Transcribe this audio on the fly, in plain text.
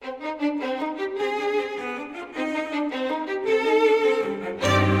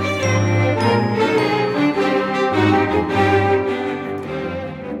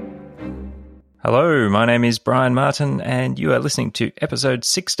My name is Brian Martin, and you are listening to episode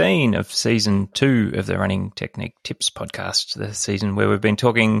 16 of season 2 of the Running Technique Tips podcast, the season where we've been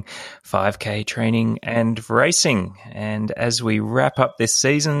talking 5K training and racing. And as we wrap up this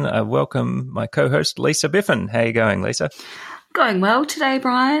season, I welcome my co-host Lisa Biffin. How are you going, Lisa? Going well today,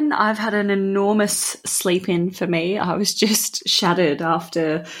 Brian. I've had an enormous sleep in for me. I was just shattered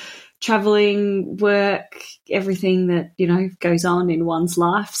after traveling, work, everything that, goes on in one's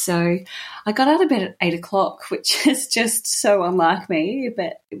life. So I got out of bed at 8 o'clock, which is just so unlike me,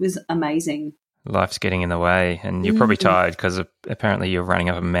 but it was amazing. Life's getting in the way, and you're probably tired because apparently you're running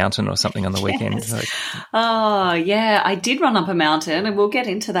up a mountain or something on the weekend. Yes. Oh, yeah, I did run up a mountain, and we'll get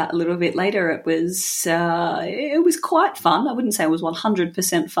into that a little bit later. It was quite fun. I wouldn't say it was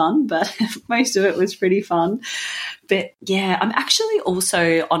 100% fun, but most of it was pretty fun. But, yeah, I'm actually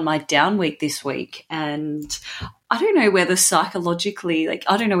also on my down week this week, and I don't know whether psychologically,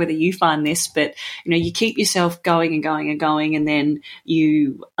 I don't know whether you find this, but, you keep yourself going and going and going, and then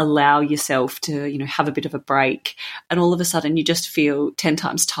you allow yourself to, have a bit of a break, and all of a sudden you just feel 10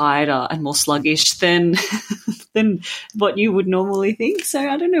 times tireder and more sluggish than than what you would normally think. So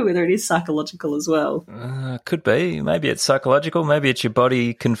I don't know whether it is psychological as well. Could be. Maybe it's psychological. Maybe it's your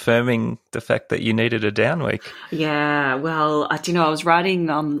body confirming the fact that you needed a down week. Yeah, well, I was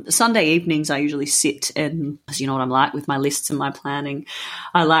writing Sunday evenings. I usually sit and, as you know what I'm like with my lists and my planning,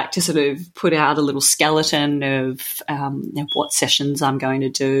 I like to sort of put out a little skeleton of what sessions I'm going to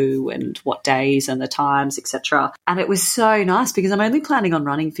do and what days and the times, etc. And it was so nice because I'm only planning on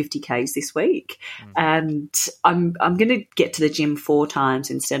running 50Ks this week, and I'm going to get to the gym 4 times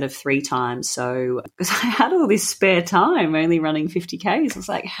instead of 3 times. So because I had all this spare time only running 50Ks, I was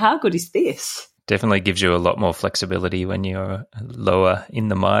like, how good is this? Definitely gives you a lot more flexibility when you're lower in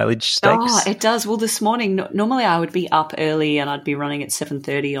the mileage stakes. Oh, it does. Well, this morning, normally I would be up early and I'd be running at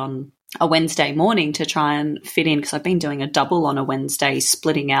 7:30 on a Wednesday morning to try and fit in, because I've been doing a double on a Wednesday,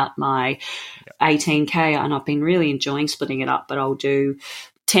 splitting out my 18K, and I've been really enjoying splitting it up, but I'll do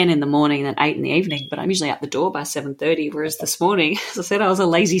 10 in the morning and 8 in the evening, but I'm usually out the door by 7:30, whereas this morning, as I said, I was a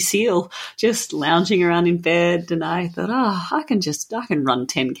lazy seal, just lounging around in bed, and I thought, I can run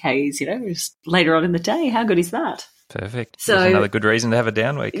 10Ks, just later on in the day. How good is that? Perfect. So another good reason to have a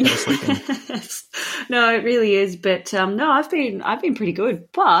down week. No, it really is. But no, I've been pretty good.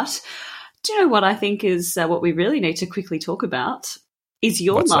 But do you know what I think is what we really need to quickly talk about is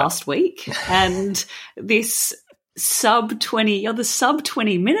your last week and this sub-20. You're the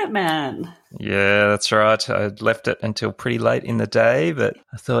sub-20 minute man. Yeah, that's right. I left it until pretty late in the day, but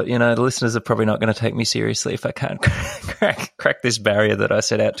I thought, the listeners are probably not going to take me seriously if I can't crack this barrier that I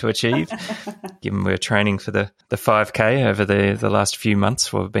set out to achieve, given we're training for the 5K over the last few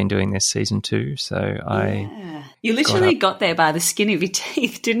months while we've been doing this season 2. So You literally got there by the skin of your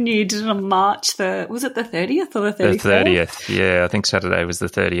teeth, didn't you? You did it on March was it the 30th or the 31st? The 30th, yeah. I think Saturday was the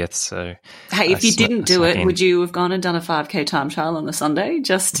 30th. So, hey, if you didn't do it, would you have gone and done a 5K time trial on the Sunday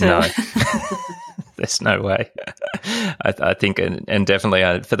just to... No. There's no way. I think, and definitely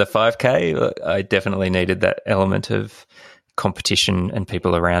for the 5K, I definitely needed that element of competition and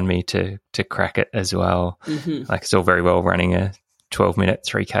people around me to crack it as well. Mm-hmm. It's all very well running a 12-minute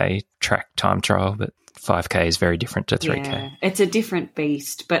 3K track time trial, but 5K is very different to 3K. Yeah, it's a different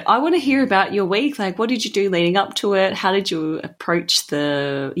beast. But I want to hear about your week. What did you do leading up to it? How did you approach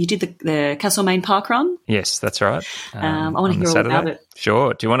you did the Castlemaine Park Run? Yes, that's right. I want to hear all about it.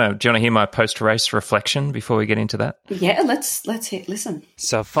 Sure. Do you want to hear my post-race reflection before we get into that? Yeah, let's listen.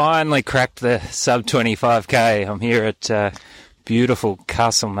 So I finally cracked the sub-25K. I'm here at beautiful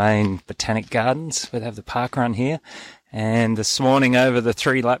Castlemaine Botanic Gardens, where they have the park run here. And this morning over the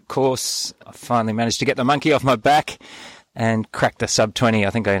 3-lap course, I finally managed to get the monkey off my back and cracked the sub-20. I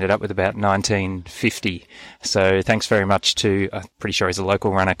think I ended up with about 19:50. So thanks very much to, I'm pretty sure he's a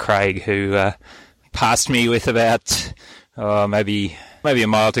local runner, Craig, who passed me with about maybe a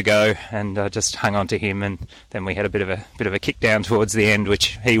mile to go, and I just hung on to him, and then we had a bit of a kick down towards the end,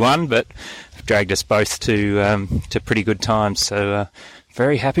 which he won, but dragged us both to pretty good times. So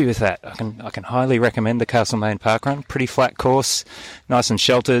very happy with that. I can highly recommend the Castlemaine Park Run. Pretty flat course, nice and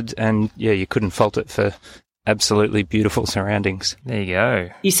sheltered, and yeah, you couldn't fault it for absolutely beautiful surroundings. There you go.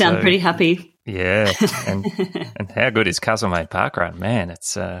 You sound pretty happy. Yeah, and how good is Castlemaine Park Run? Man,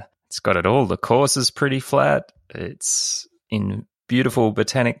 it's got it all. The course is pretty flat. It's in beautiful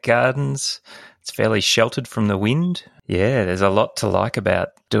botanic gardens. It's fairly sheltered from the wind. Yeah, there's a lot to like about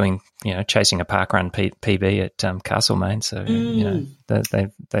doing, chasing a parkrun PB at Castlemaine. So,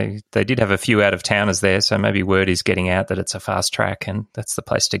 they did have a few out of towners there. So maybe word is getting out that it's a fast track, and that's the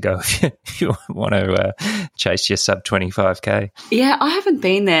place to go if you want to chase your sub 25K. Yeah, I haven't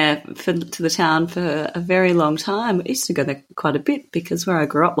been there to the town for a very long time. I used to go there quite a bit because where I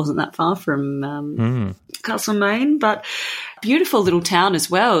grew up wasn't that far from Castlemaine, but beautiful little town as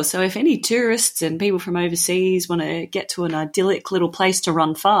well. So if any tourists and people from overseas want to get to an idyllic little place to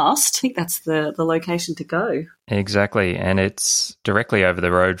run fast, I think that's the location to go. Exactly. And it's directly over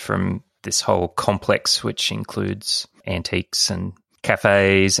the road from this whole complex, which includes antiques and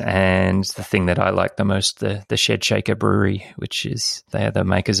cafes, and the thing that I like the most, the Shed Shaker Brewery, which is they are the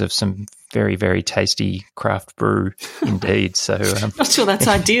makers of some very, very tasty craft brew indeed. So not sure that's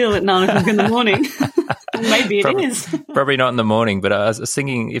ideal at 9 o'clock in the morning. Maybe it is. Probably not in the morning, but I was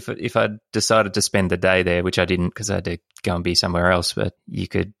thinking if I decided to spend the day there, which I didn't because I had to go and be somewhere else, but you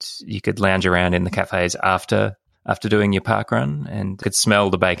could lounge around in the cafes after doing your park run and could smell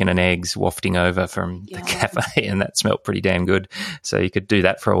the bacon and eggs wafting over from the cafe, and that smelled pretty damn good. So you could do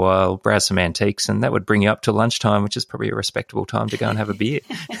that for a while, browse some antiques, and that would bring you up to lunchtime, which is probably a respectable time to go and have a beer.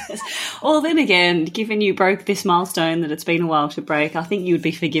 Well, then again, given you broke this milestone that it's been a while to break, I think you would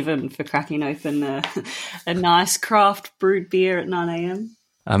be forgiven for cracking open a nice craft brewed beer at 9 a.m.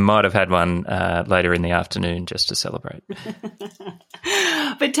 I might have had one later in the afternoon just to celebrate.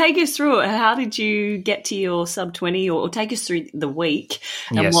 But take us through it. How did you get to your sub 20, or take us through the week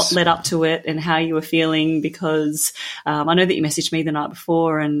and what led up to it and how you were feeling? Because I know that you messaged me the night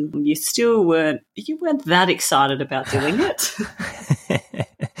before and you still weren't that excited about doing it.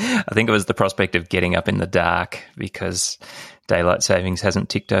 I think it was the prospect of getting up in the dark because daylight savings hasn't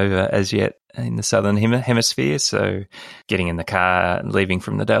ticked over as yet in the southern hemisphere. So getting in the car and leaving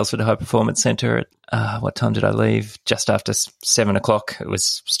from the Daylesford High Performance Centre at, what time did I leave? Just after 7 o'clock. It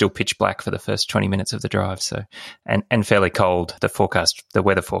was still pitch black for the first 20 minutes of the drive. So, and fairly cold. The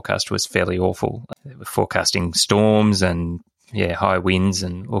weather forecast was fairly awful. They were forecasting storms and high winds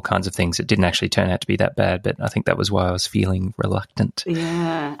and all kinds of things. It didn't actually turn out to be that bad, but I think that was why I was feeling reluctant.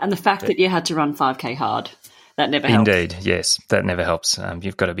 Yeah, and the fact that you had to run 5K hard. That never helps. Indeed, yes, that never helps.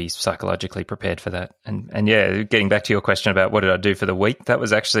 You've got to be psychologically prepared for that. And getting back to your question about what did I do for the week, that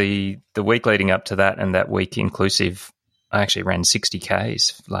was actually the week leading up to that, and that week inclusive, I actually ran 60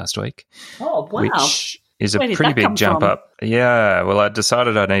 Ks last week. Oh, wow. Which is a pretty big jump up. Yeah, well, I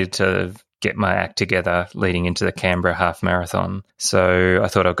decided I needed to get my act together leading into the Canberra half marathon. So I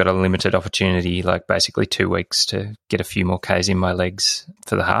thought I've got a limited opportunity, like basically 2 weeks to get a few more Ks in my legs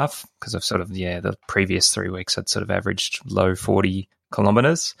for the half, because I've sort of, the previous 3 weeks I'd sort of averaged low 40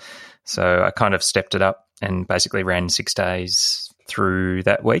 kilometres. So I kind of stepped it up and basically ran 6 days through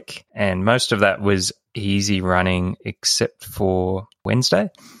that week. And most of that was easy running except for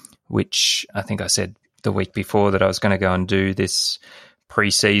Wednesday, which I think I said the week before that I was going to go and do this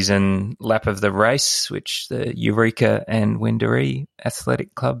pre-season lap of the race, which the Eureka and Wendouree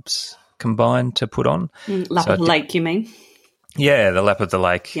athletic clubs combined to put on. Lap of the lake, you mean? Yeah, the lap of the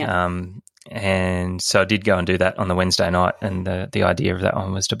lake. Yeah. And so I did go and do that on the Wednesday night, and the idea of that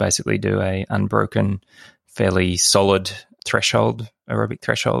one was to basically do a unbroken, fairly solid aerobic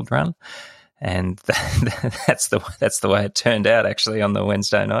threshold run. And that's the way it turned out. Actually, on the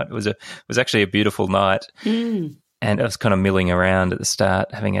Wednesday night, it was actually a beautiful night. And I was kind of milling around at the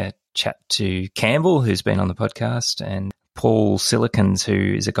start, having a chat to Campbell, who's been on the podcast, and Paul Silicons, who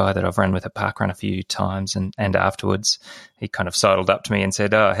is a guy that I've run with at Parkrun a few times. And afterwards, he kind of sidled up to me and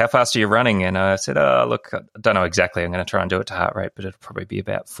said, "Oh, how fast are you running?" And I said, "Oh, look, I don't know exactly. I'm going to try and do it to heart rate, but it'll probably be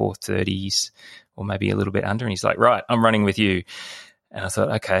about 4:30s or maybe a little bit under." And he's like, "Right, I'm running with you." And I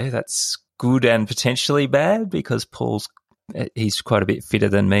thought, okay, that's good and potentially bad, because he's quite a bit fitter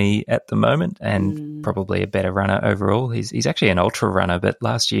than me at the moment and probably a better runner overall. He's actually an ultra runner, but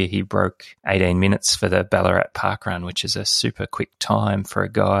last year he broke 18 minutes for the Ballarat Park Run, which is a super quick time for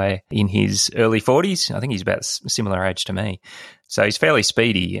a guy in his early 40s. I think he's about a similar age to me. So he's fairly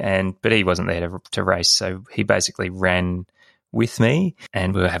speedy, but he wasn't there to race. So he basically ran with me,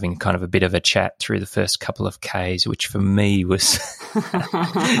 and we were having kind of a bit of a chat through the first couple of Ks, which for me was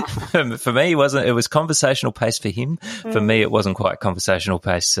it was conversational pace for him. For me, it wasn't quite conversational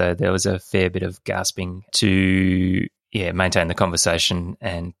pace. So there was a fair bit of gasping to maintain the conversation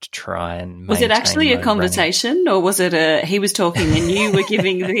and try and Was it actually a conversation, or was it he was talking and you were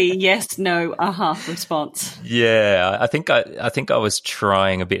giving the yes, no, response? Yeah, I think I was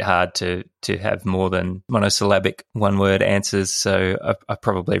trying a bit hard to have more than monosyllabic one-word answers, so I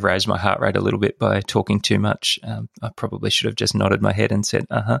probably raised my heart rate a little bit by talking too much. I probably should have just nodded my head and said,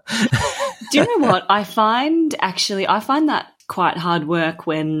 Do you know what? I find that quite hard work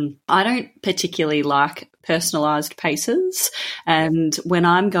when I don't particularly like personalised paces. And when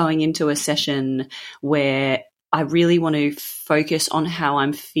I'm going into a session where I really want to focus on how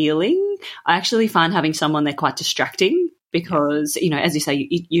I'm feeling, I actually find having someone there quite distracting because, you know, as you say,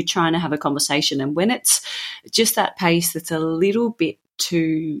 you're trying to have a conversation. And when it's just that pace that's a little bit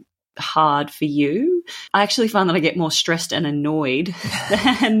too hard for you, I actually find that I get more stressed and annoyed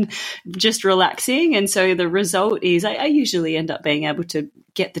than just relaxing. And so the result is I usually end up being able to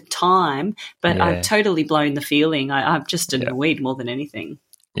get the time, but I've totally blown the feeling. I'm just annoyed more than anything.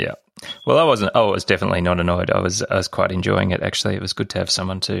 Yeah. Well, I was definitely not annoyed. I was quite enjoying it, actually. It was good to have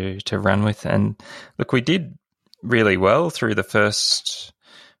someone to run with. And look, we did really well through the first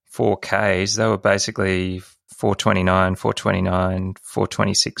 4Ks. They were basically 4:29, 4:29,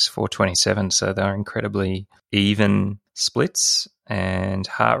 4:26, 4:27. So they were incredibly even splits. And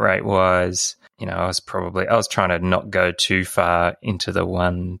heart rate wise, you know, I was trying to not go too far into the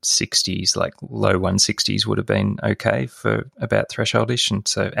 160s, like low 160s would have been okay for about thresholdish. And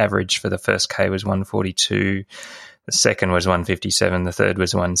so average for the first K was 142. The second was 157, the third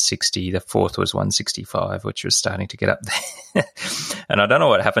was 160, the fourth was 165, which was starting to get up there. And I don't know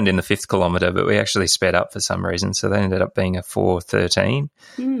what happened in the 5th kilometre, but we actually sped up for some reason. So they ended up being a 4:13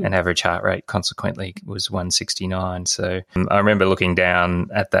 and average heart rate consequently was 169. So I remember looking down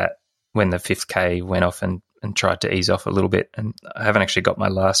at that when the 5th K went off and tried to ease off a little bit. And I haven't actually got my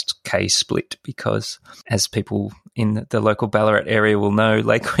last K split because, as people in the local Ballarat area will know,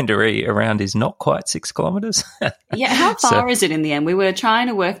 Lake Wendouree around is not quite 6 kilometres. Yeah, how far is it in the end? We were trying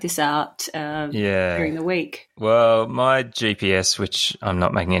to work this out during the week. Well, my GPS, which I'm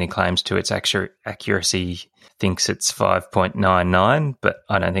not making any claims to its accuracy, thinks it's 5.99, but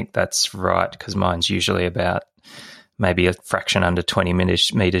I don't think that's right because mine's usually about maybe a fraction under 20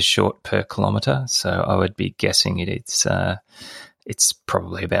 metres short per kilometre. So I would be guessing it's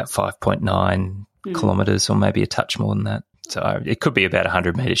probably about 5.9 kilometres or maybe a touch more than that. So it could be about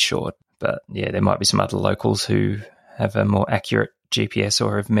 100 metres short. But, yeah, there might be some other locals who have a more accurate GPS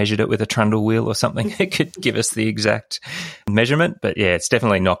or have measured it with a trundle wheel or something that could give us the exact measurement. But, yeah, it's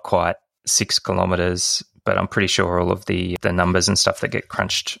definitely not quite 6 kilometres. But I'm pretty sure all of the numbers and stuff that get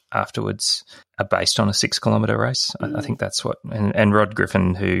crunched afterwards are based on a 6 kilometre race. I think that's what, and Rod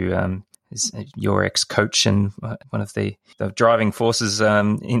Griffin, who is your ex-coach and one of the driving forces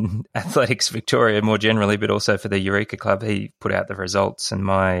in Athletics Victoria more generally, but also for the Eureka Club, he put out the results and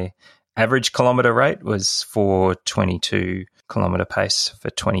my average kilometre rate was 4:22 kilometre pace for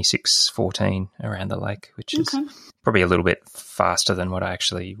 26:14 around the lake, which is probably a little bit faster than what I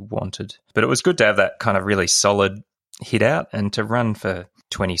actually wanted. But it was good to have that kind of really solid hit out and to run for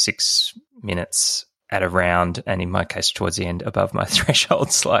 26 minutes at a round, and in my case towards the end above my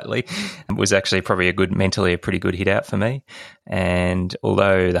threshold slightly, was actually probably mentally a pretty good hit out for me. And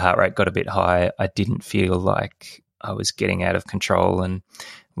although the heart rate got a bit high, I didn't feel like I was getting out of control. And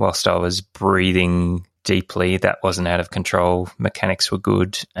whilst I was breathing deeply, that wasn't out of control. Mechanics were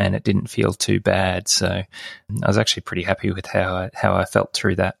good and it didn't feel too bad. So I was actually pretty happy with how I felt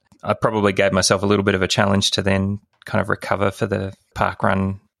through that. I probably gave myself a little bit of a challenge to then kind of recover for the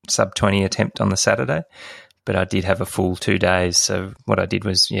parkrun sub-20 attempt on the Saturday, but I did have a full 2 days. So what I did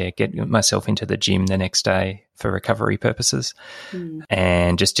was, get myself into the gym the next day for recovery purposes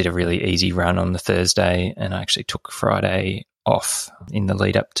and just did a really easy run on the Thursday, and I actually took Friday off in the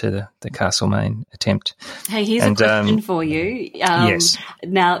lead up to the Castlemaine attempt. Hey, here's a question for you. Yes.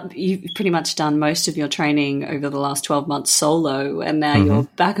 Now, you've pretty much done most of your training over the last 12 months solo, and now you're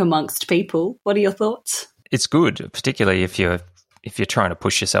back amongst people. What are your thoughts? It's good, particularly if you're trying to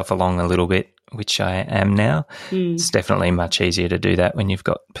push yourself along a little bit, which I am now. It's definitely much easier to do that when you've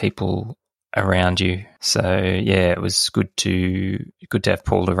got people around you. So yeah, it was good to have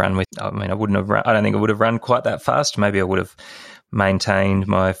Paul to run with. I mean, I don't think I would have run quite that fast. Maybe I would have maintained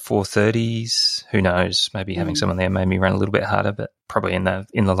my 4:30s. Who knows? Maybe having someone there made me run a little bit harder, but probably in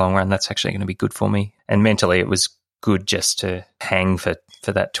the long run, that's actually going to be good for me. And mentally, it was good just to hang for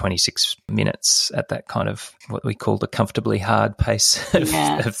that 26 minutes at that kind of what we call the comfortably hard pace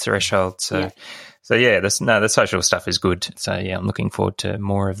of threshold. So the social stuff is good. So yeah, I'm looking forward to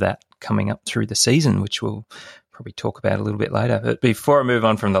more of that coming up through the season, which we'll probably talk about a little bit later. But before I move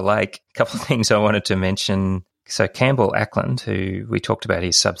on from the lake, a couple of things I wanted to mention. So Campbell Ackland, who we talked about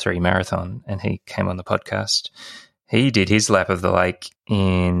his sub-3 marathon, and he came on the podcast, He did his lap of the lake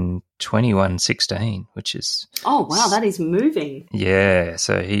in 21:16, which is... Oh, wow, that is moving. Yeah,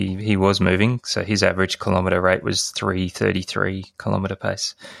 so he was moving. So his average kilometre rate was 3:33 kilometre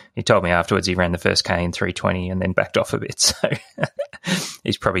pace. He told me afterwards he ran the first K in 3:20 and then backed off a bit. So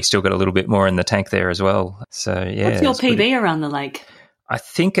he's probably still got a little bit more in the tank there as well. So, yeah. What's your PB around the lake? I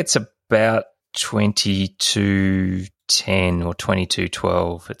think it's about 22:10 or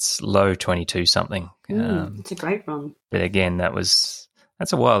 22:12. It's low 22 something. It's a great run. But again, that's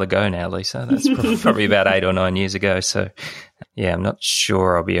a while ago now, Lisa. That's probably about 8 or 9 years ago. So, yeah, I'm not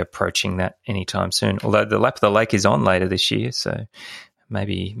sure I'll be approaching that anytime soon. Although the lap of the lake is on later this year, so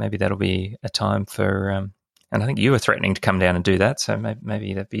maybe that'll be a time for. And I think you were threatening to come down and do that, so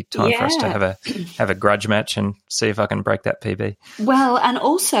maybe that'd be time for us to have a grudge match and see if I can break that PB. Well, and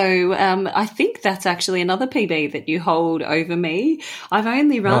also, I think that's actually another PB that you hold over me. I've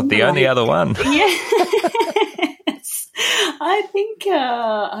only run Not the only other one. Yeah. I think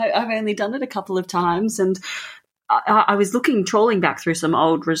I've only done it a couple of times, and I was trawling back through some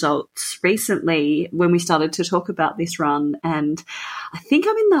old results recently when we started to talk about this run, and I think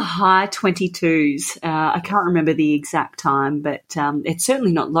I'm in the high 22s. I can't remember the exact time, but it's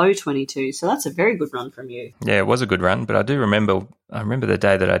certainly not low 22, so that's a very good run from you. Yeah, it was a good run, but I remember the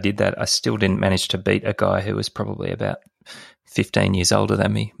day that I did that, I still didn't manage to beat a guy who was probably about 15 years older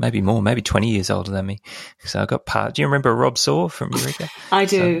than me, maybe more, maybe 20 years older than me. So I got do you remember Rob Saw from Eureka? I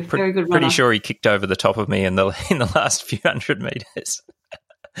do. Very good runner. Pretty sure he kicked over the top of me in the last few hundred metres.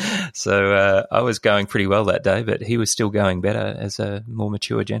 So I was going pretty well that day, but he was still going better as a more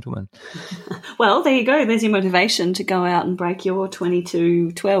mature gentleman. Well, there you go. There's your motivation to go out and break your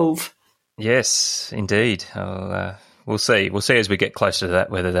 22:12. Yes, indeed. We'll see. We'll see as we get closer to that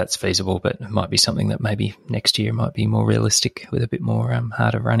whether that's feasible, but it might be something that maybe next year might be more realistic with a bit more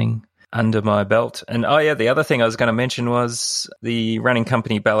harder running under my belt. And, the other thing I was going to mention was the running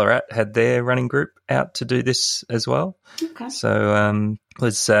company Ballarat had their running group out to do this as well. Okay. So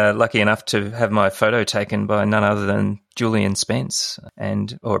was lucky enough to have my photo taken by none other than Julian Spence,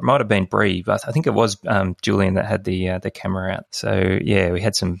 or it might have been Bree, but I think it was Julian that had the camera out. So, yeah, we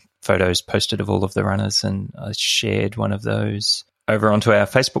had some photos posted of all of the runners, and I shared one of those over onto our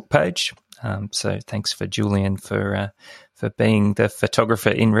Facebook page. So thanks for Julian for being the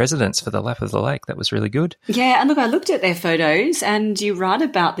photographer in residence for the lap of the lake. That was really good. Yeah, and look, I looked at their photos, and you write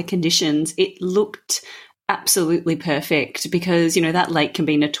about the conditions. It looked absolutely perfect because, that lake can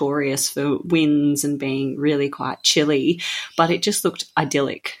be notorious for winds and being really quite chilly, but it just looked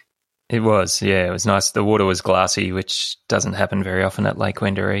idyllic. It was, yeah. It was nice. The water was glassy, which doesn't happen very often at Lake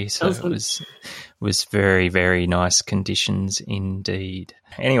Wendouree. So it was very, very nice conditions indeed.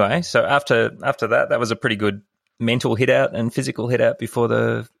 Anyway, so after that was a pretty good mental hit out and physical hit out before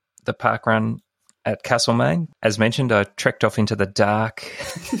the park run at Castlemaine. As mentioned, I trekked off into the dark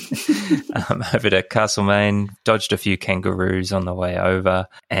over to Castlemaine, dodged a few kangaroos on the way over,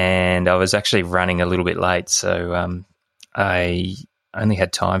 and I was actually running a little bit late. So I only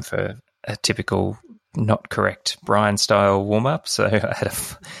had time for a typical not correct Brian-style warm-up, so I had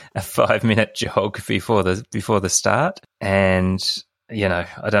a 5-minute jog before the start. And, I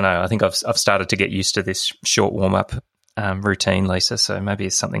don't know, I think I've started to get used to this short warm-up routine, Lisa, so maybe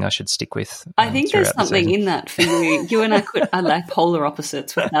it's something I should stick with. I think there's something in that for you. You and I are like polar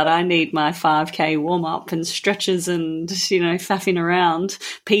opposites with that. I need my 5K warm-up and stretches and, faffing around,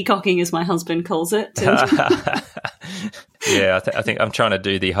 peacocking as my husband calls it. Yeah, I think I'm trying to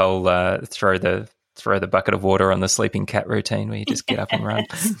do the whole throw the bucket of water on the sleeping cat routine where you just get up and run.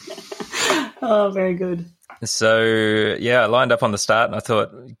 Oh, very good. So, yeah, I lined up on the start and I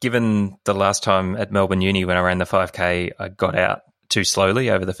thought, given the last time at Melbourne Uni when I ran the 5K, I got out too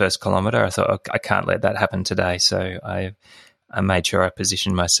slowly over the first kilometre. I thought, I can't let that happen today. So I made sure I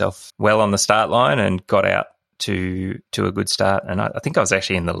positioned myself well on the start line and got out to a good start. And I think I was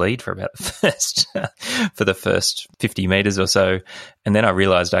actually in the lead for about for the first 50 metres or so. And then I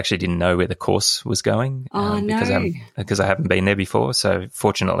realised I actually didn't know where the course was going because I haven't been there before. So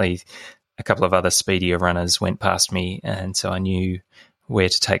fortunately, a couple of other speedier runners went past me, and so I knew where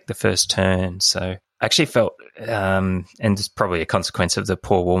to take the first turn. So I actually felt, and it's probably a consequence of the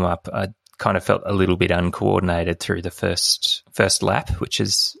poor warm-up, I kind of felt a little bit uncoordinated through the first lap, which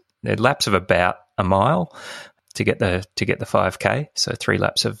is laps of about a mile to get the 5K, so 3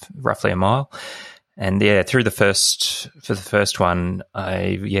 laps of roughly a mile. And yeah, for the first one,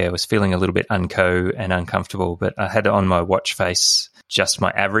 I was feeling a little bit and uncomfortable, but I had on my watch face just my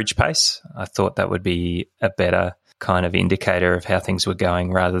average pace. I thought that would be a better kind of indicator of how things were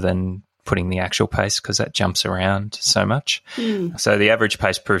going rather than putting the actual pace, because that jumps around so much. So the average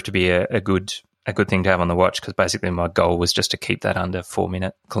pace proved to be a good a good thing to have on the watch because basically my goal was just to keep that under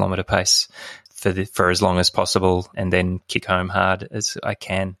 4-minute kilometre pace for as long as possible and then kick home hard as I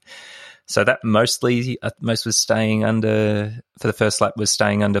can. So that most was staying under, for the first lap, was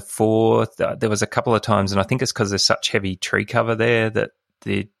staying under 4. There was a couple of times, and I think it's because there's such heavy tree cover there that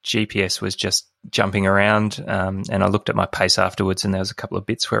the GPS was just jumping around, and I looked at my pace afterwards, and there was a couple of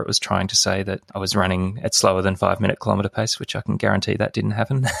bits where it was trying to say that I was running at slower than 5-minute kilometre pace, which I can guarantee that didn't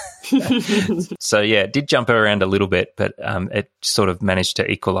happen. So, yeah, it did jump around a little bit, but it sort of managed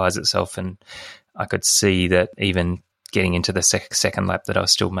to equalise itself, and I could see that even getting into the second lap that I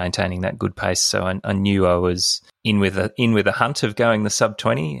was still maintaining that good pace. So I knew I was in with a hunt of going the sub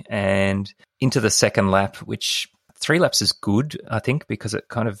 20, and into the second lap, which 3 laps is good, I think, because it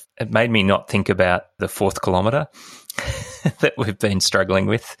made me not think about the 4th kilometre that we've been struggling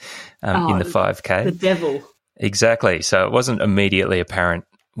with in the 5K. The devil. Exactly. So it wasn't immediately apparent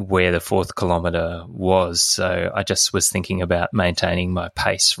where the 4th kilometre was. So I just was thinking about maintaining my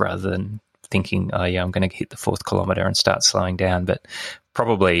pace rather than thinking, oh, yeah, I'm going to hit the 4th kilometre and start slowing down. But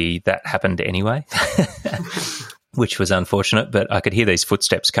probably that happened anyway, which was unfortunate. But I could hear these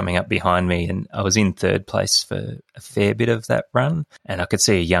footsteps coming up behind me, and I was in 3rd place for a fair bit of that run. And I could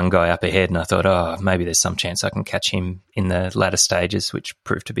see a young guy up ahead, and I thought, oh, maybe there's some chance I can catch him in the latter stages, which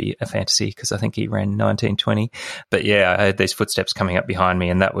proved to be a fantasy because I think he ran 19:20. But, yeah, I heard these footsteps coming up behind me,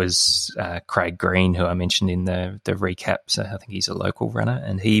 and that was Craig Green, who I mentioned in the recap. So I think he's a local runner,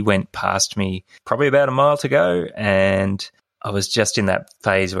 and he went past me probably about a mile to go, and I was just in that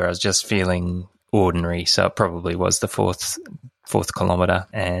phase where I was just feeling ordinary. So it probably was the fourth kilometre,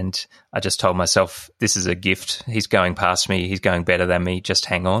 and I just told myself, this is a gift. He's going past me. He's going better than me. Just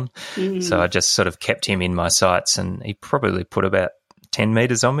hang on. So I just sort of kept him in my sights, and he probably put about 10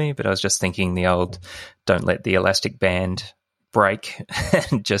 metres on me, but I was just thinking the old don't let the elastic band break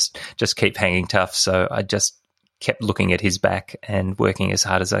and just keep hanging tough. So I just kept looking at his back and working as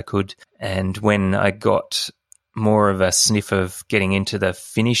hard as I could. And when I got more of a sniff of getting into the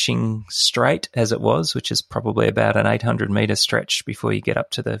finishing straight, as it was, which is probably about an 800-metre stretch before you get up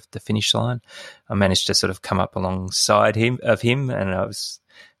to the finish line, I managed to sort of come up alongside him, and I was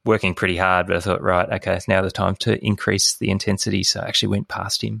working pretty hard, but I thought, right, okay, it's now the time to increase the intensity. So I actually went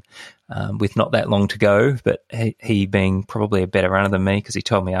past him with not that long to go, but he being probably a better runner than me, because he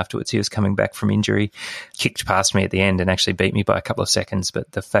told me afterwards he was coming back from injury, kicked past me at the end and actually beat me by a couple of seconds.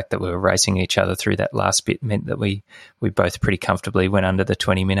 But the fact that we were racing each other through that last bit meant that we both pretty comfortably went under the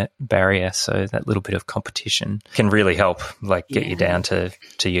 20-minute barrier. So that little bit of competition can really help, get you down to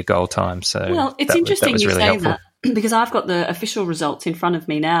your goal time. So well, it's interesting that was really helpful. Because I've got the official results in front of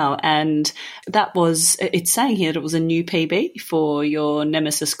me now, and it's saying here that it was a new PB for your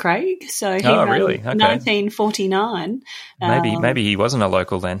nemesis Craig. So he ran really? Okay. 1949. Maybe he wasn't a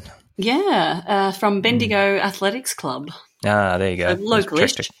local then. Yeah, from Bendigo Athletics Club. Ah, there you go. So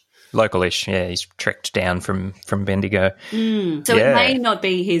localish. Localish, yeah. He's trekked down from Bendigo. So it may not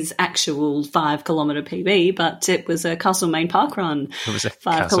be his actual 5-kilometre PB, but it was a Castlemaine Park run. It was a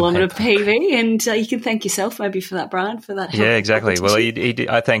 5-kilometre PB, and you can thank yourself maybe for that, Brian, for that. Yeah, exactly. Well,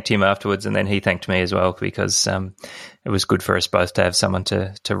 I thanked him afterwards, and then he thanked me as well, because it was good for us both to have someone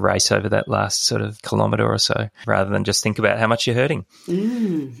to race over that last sort of kilometre or so, rather than just think about how much you're hurting.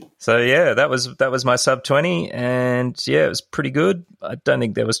 So yeah, that was my sub 20, and yeah, it was pretty good. I don't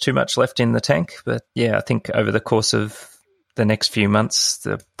think there was too much left in the tank, but yeah, I think over the course of the next few months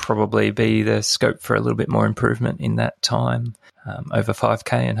there'll probably be the scope for a little bit more improvement in that time over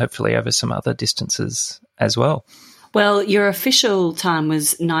 5K, and hopefully over some other distances as well. Well, your official time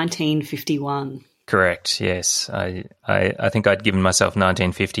was 19:51. Correct, yes. I think I'd given myself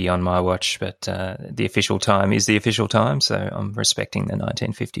 1950 on my watch, but the official time is the official time, so I'm respecting the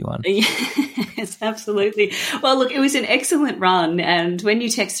 1951. Yes, absolutely. Well, look, it was an excellent run, and when you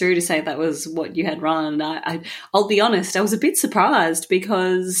text through to say that was what you had run, I'll be honest, I was a bit surprised,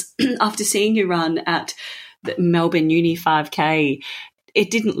 because after seeing you run at the Melbourne Uni 5K,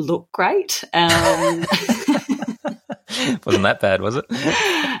 it didn't look great. Wasn't that bad, was it?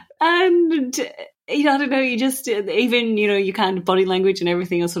 And I don't know, you just, even, your kind of body language and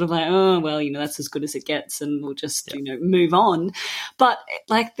everything is sort of like, oh, well, that's as good as it gets, and we'll just, move on. But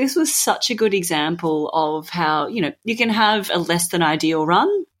this was such a good example of how, you can have a less than ideal run,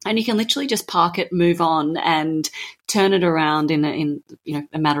 and you can literally just park it, move on, and turn it around in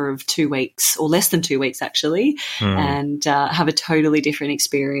a matter of 2 weeks, or less than 2 weeks actually, and have a totally different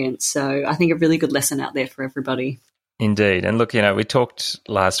experience. So I think a really good lesson out there for everybody. Indeed. And look, we talked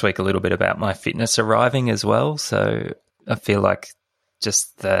last week a little bit about my fitness arriving as well. So I feel like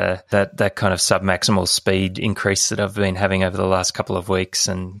just that kind of submaximal speed increase that I've been having over the last couple of weeks,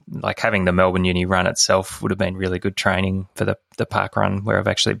 and like having the Melbourne Uni run itself would have been really good training for the park run where I've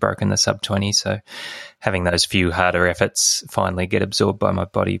actually broken the sub 20. So having those few harder efforts finally get absorbed by my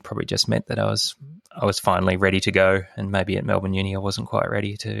body probably just meant that I was finally ready to go, and maybe at Melbourne Uni I wasn't quite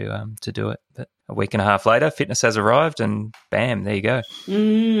ready to do it. But a week and a half later, fitness has arrived, and bam, there you go.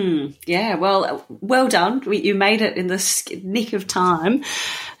 Yeah, well done. You made it in the nick of time,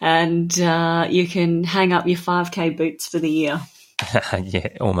 and you can hang up your 5K boots for the year. Yeah,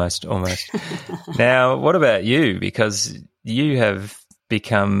 almost. Now, what about you? Because you have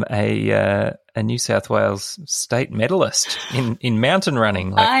become a New South Wales state medalist in mountain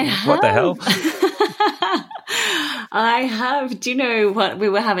running. What the hell? I have. Do you know what? We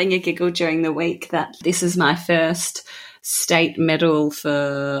were having a giggle during the week that this is my first state medal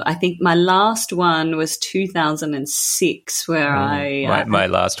for, I think my last one was 2006 where my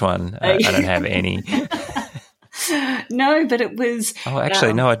last one, I don't have any. No, but it was... Oh,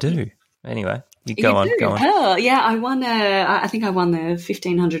 actually, no, I do. Anyway. Go on. Well, yeah, I think I won the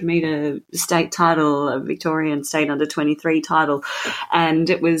 1,500 metre state title, a Victorian state under 23 title, and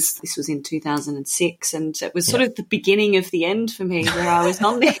this was in 2006, and it was sort of the beginning of the end for me, where I was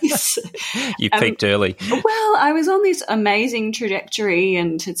on this. You peaked early. Well, I was on this amazing trajectory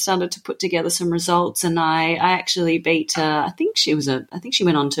and had started to put together some results, and I actually beat. I think she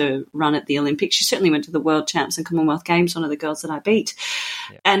went on to run at the Olympics. She certainly went to the World Champs and Commonwealth Games. One of the girls that I beat,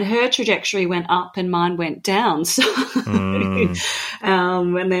 and her trajectory went up and mine went down. So, and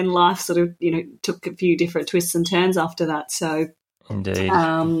then life sort of, took a few different twists and turns after that. So, indeed,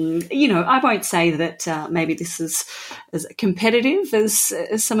 I won't say that maybe this is as competitive as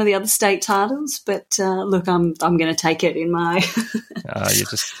some of the other state titles, but look, I'm going to take it in my. You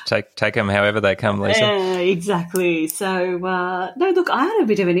just take them however they come, Lisa. Yeah, exactly. So no, look, I had a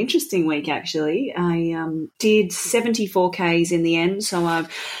bit of an interesting week actually. I did 74 Ks in the end, so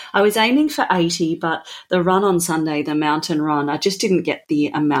I was aiming for 80, but the run on Sunday, the mountain run, I just didn't get the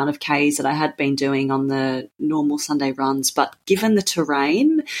amount of Ks that I had been doing on the normal Sunday runs. But given the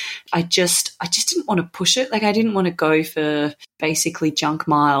terrain, I just didn't want to push it. Like I didn't want to go for basically junk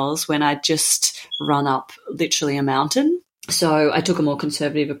miles when I just run up literally a mountain. So I took a more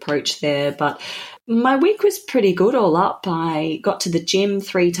conservative approach there, but my week was pretty good all up. I got to the gym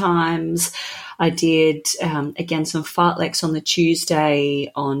 3 times. I did, again, some fartleks on the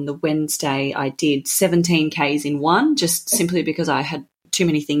Tuesday. On the Wednesday, I did 17 Ks in one, just simply because I had too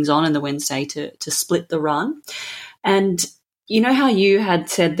many things on the Wednesday to split the run. And you know how you had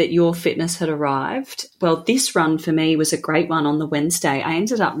said that your fitness had arrived? Well, this run for me was a great one on the Wednesday. I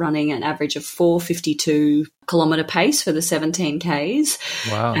ended up running an average of 4:52 kilometre pace for the 17 Ks.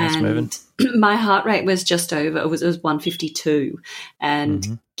 Wow, that's moving. My heart rate was just over, it was 152.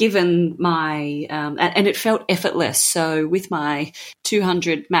 And given my, and it felt effortless. So with my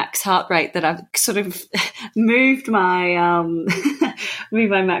 200 max heart rate that I've sort of moved my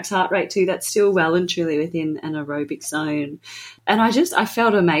max heart rate to, that's still well and truly within an aerobic zone. And I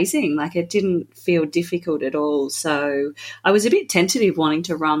felt amazing. Like it didn't feel difficult at all. So I was a bit tentative wanting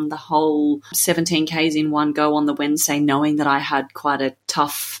to run the whole 17 Ks in one go on the Wednesday, knowing that I had quite a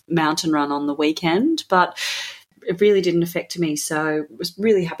tough mountain run on the weekend, but it really didn't affect me. So I was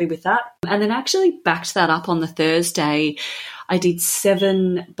really happy with that. And then actually backed that up on the Thursday. I did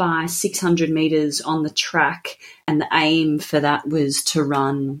 7 by 600 metres on the track, and the aim for that was to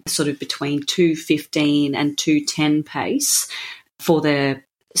run sort of between 2:15 and 2:10 pace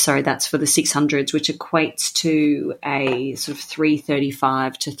that's for the 600s, which equates to a sort of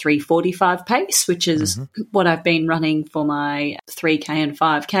 3:35 to 3:45 pace, which is what I've been running for my 3K and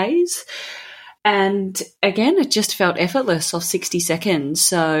 5Ks. And again, it just felt effortless off 60 seconds.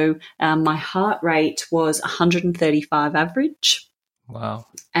 So my heart rate was 135 average. Wow.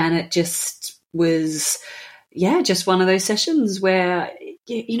 And it just was, just one of those sessions where,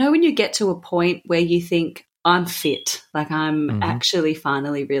 when you get to a point where you think, I'm fit, like I'm actually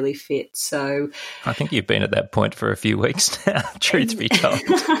finally really fit. So I think you've been at that point for a few weeks now, truth be told.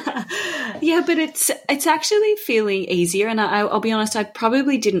 Yeah, but it's actually feeling easier. And I'll be honest, I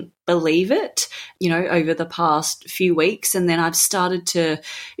probably didn't believe it, over the past few weeks. And then I've started to,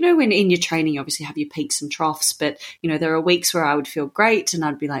 when in your training, you obviously have your peaks and troughs, but, there are weeks where I would feel great and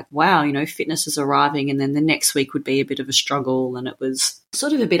I'd be like, wow, fitness is arriving. And then the next week would be a bit of a struggle, and it was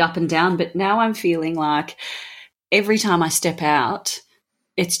sort of a bit up and down. But now I'm feeling like every time I step out,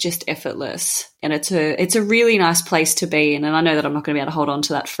 it's just effortless, and it's a really nice place to be in. And I know that I'm not going to be able to hold on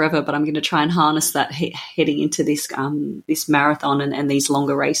to that forever, but I'm going to try and harness that heading into this this marathon and these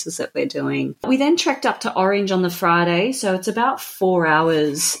longer races that we're doing. We then trekked up to Orange on the Friday, so it's about 4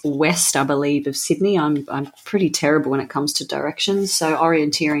 hours west, I believe, of Sydney. I'm pretty terrible when it comes to directions, so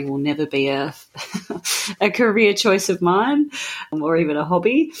orienteering will never be a a career choice of mine or even a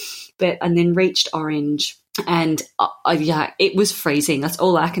hobby. And then reached Orange. And yeah, it was freezing. That's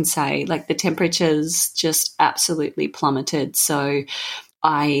all I can say. Like, the temperatures just absolutely plummeted. So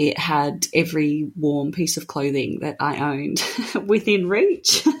I had every warm piece of clothing that I owned within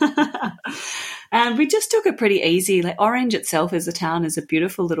reach. And we just took it pretty easy. Like, Orange itself as a town is a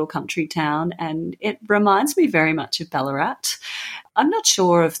beautiful little country town, and it reminds me very much of Ballarat. I'm not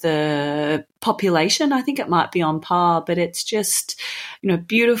sure of the population. I think it might be on par, but it's just,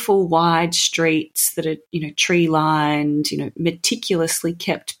 beautiful wide streets that are, tree-lined, meticulously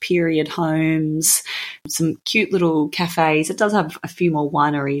kept period homes, some cute little cafes. It does have a few more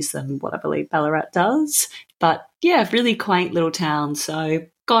wineries than what I believe Ballarat does. But, yeah, really quaint little town. So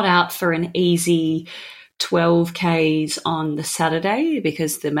got out for an easy 12 Ks on the Saturday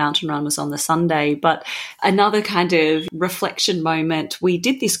because the mountain run was on the Sunday. But another kind of reflection moment, we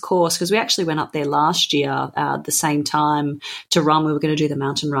did this course because we actually went up there last year at the same time to run. We were going to do the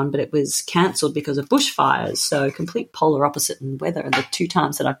mountain run, but it was cancelled because of bushfires. So complete polar opposite in weather the 2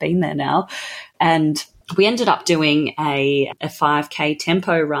 times that I've been there now. And we ended up doing a 5K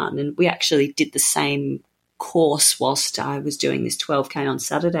tempo run, and we actually did the same course whilst I was doing this 12K on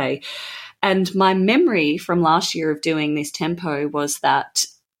Saturday. And my memory from last year of doing this tempo was that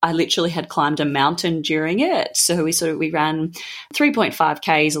I literally had climbed a mountain during it. So we ran 3.5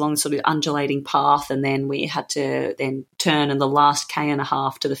 Ks along the sort of undulating path, and then we had to then turn, and the last K and a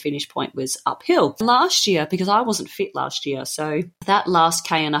half to the finish point was uphill. Last year, because I wasn't fit last year, so that last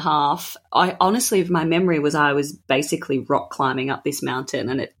K and a half, I honestly, my memory was I was basically rock climbing up this mountain,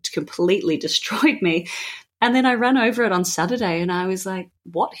 and it completely destroyed me. And then I ran over it on Saturday and I was like,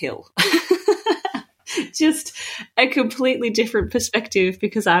 what hill? Just a completely different perspective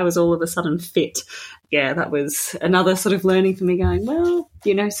because I was all of a sudden fit. Yeah, that was another sort of learning for me, going, well,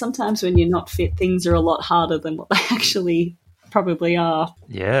 sometimes when you're not fit, things are a lot harder than what they actually probably are.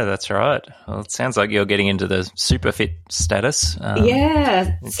 Yeah, that's right. Well, it sounds like you're getting into the super fit status.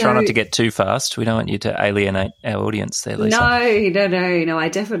 Yeah. Try not to get too fast. We don't want you to alienate our audience there, Lisa. No. I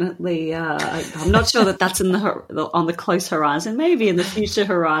definitely, I'm not sure that that's on the close horizon, maybe in the future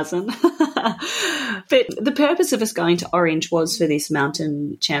horizon. But the purpose of us going to Orange was for this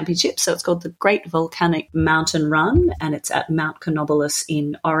mountain championship. So it's called the Great Volcanic Mountain Run, and it's at Mount Canobolas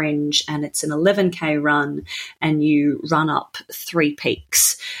in Orange, and it's an 11K run, and you run up 3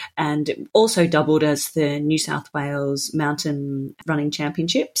 peaks. And it also doubled as the New South Wales Mountain Running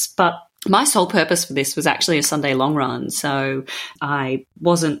Championships. But my sole purpose for this was actually a Sunday long run, so I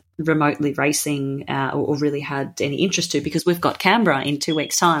wasn't remotely racing or really had any interest to, because we've got Canberra in 2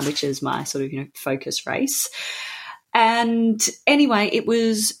 weeks' time, which is my sort of focus race. And anyway, it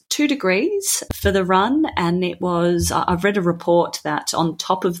was 2 degrees for the run, and I've read a report that on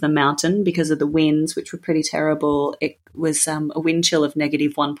top of the mountain, because of the winds, which were pretty terrible, it was a wind chill of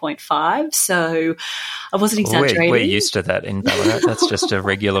negative 1.5. So I wasn't exaggerating. We're used to that in Ballarat. That's just a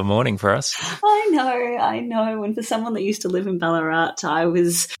regular morning for us. I know. And for someone that used to live in Ballarat, I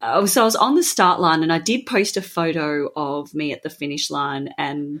was on the start line, and I did post a photo of me at the finish line,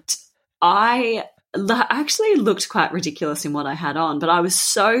 and I actually looked quite ridiculous in what I had on, but I was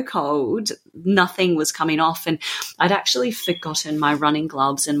so cold, nothing was coming off, and I'd actually forgotten my running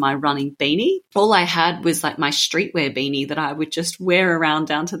gloves and my running beanie. All I had was like my streetwear beanie that I would just wear around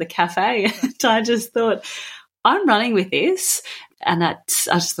down to the cafe. And I just thought, I'm running with this. And I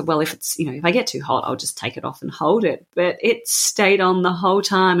just thought, well, if I get too hot, I'll just take it off and hold it. But it stayed on the whole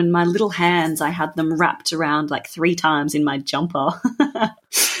time, and my little hands, I had them wrapped around like 3 times in my jumper.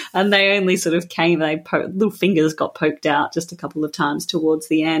 And they only sort of came, little fingers got poked out just a couple of times towards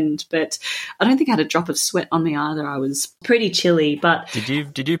the end. But I don't think I had a drop of sweat on me either. I was pretty chilly. But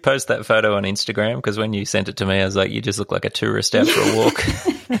did you post that photo on Instagram? Because when you sent it to me, I was like, you just look like a tourist out for a walk.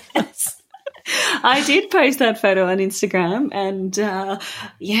 I did post that photo on Instagram, and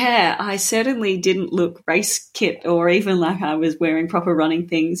I certainly didn't look race kit or even like I was wearing proper running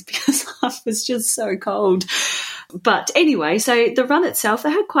things, because I was just so cold. But anyway, so the run itself,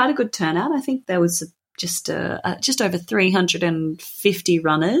 they had quite a good turnout. I think there was just over 350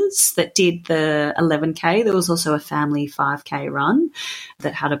 runners that did the 11K. There was also a family 5K run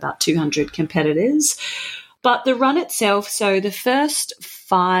that had about 200 competitors. But the run itself, so the first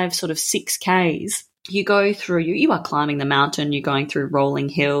 5 sort of 6Ks you go through, you are climbing the mountain, you're going through rolling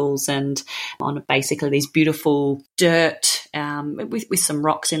hills and on basically these beautiful dirt with some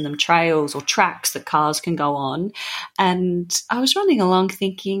rocks in them, trails or tracks that cars can go on. And I was running along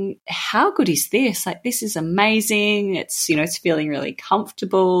thinking, how good is this? Like, this is amazing. It's, it's feeling really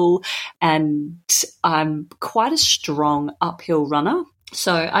comfortable, and I'm quite a strong uphill runner.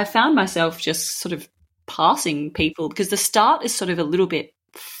 So I found myself just sort of passing people because the start is sort of a little bit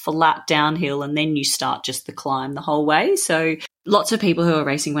flat downhill and then you start just the climb the whole way. So lots of people who are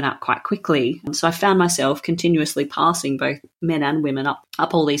racing went up quite quickly. And so I found myself continuously passing both men and women up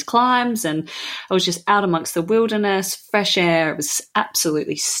all these climbs, and I was just out amongst the wilderness, fresh air. It was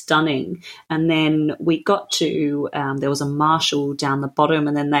absolutely stunning. And then we got to, there was a marshal down the bottom,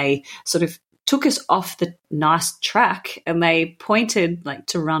 and then they sort of took us off the nice track and they pointed like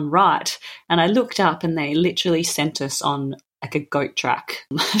to run right. And I looked up and they literally sent us on like a goat track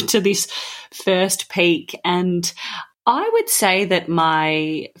to this first peak. And I would say that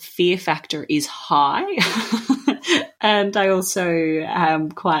my fear factor is high. And I also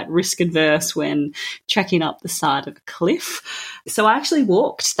am quite risk adverse when trekking up the side of a cliff. So I actually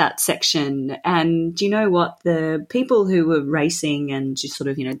walked that section, and you know what? The people who were racing and just sort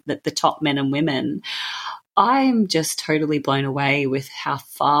of, the top men and women, I'm just totally blown away with how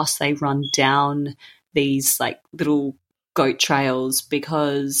fast they run down these like little goat trails,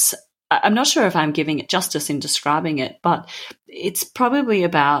 because I'm not sure if I'm giving it justice in describing it, but it's probably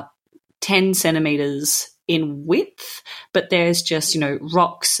about 10 centimeters in width, but there's just,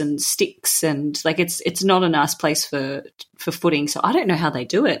 rocks and sticks, and like it's not a nice place for footing. So I don't know how they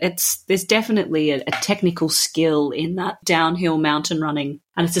do it. There's definitely a technical skill in that downhill mountain running,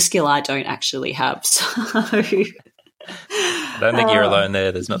 and it's a skill I don't actually have. So I don't think you're alone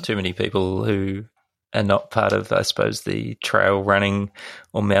there. There's not too many people who are not part of, I suppose, the trail running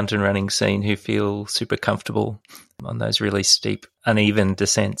or mountain running scene who feel super comfortable on those really steep, uneven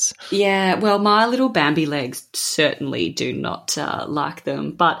descents. Yeah, well, my little Bambi legs certainly do not like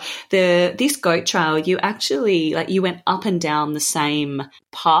them. But this goat trail, you actually, you went up and down the same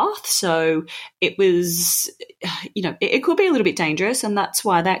path. So it was, it could be a little bit dangerous, and that's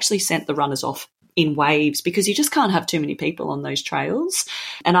why they actually sent the runners off in waves, because you just can't have too many people on those trails.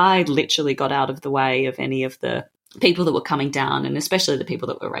 And I literally got out of the way of any of the people that were coming down, and especially the people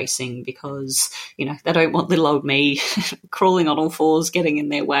that were racing, because, they don't want little old me crawling on all fours, getting in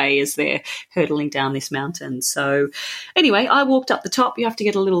their way as they're hurtling down this mountain. So anyway, I walked up the top. You have to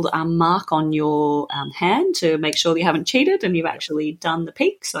get a little mark on your hand to make sure that you haven't cheated and you've actually done the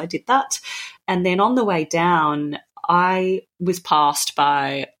peak. So I did that. And then on the way down, I was passed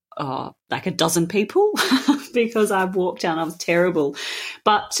by like a dozen people because I walked down. I was terrible.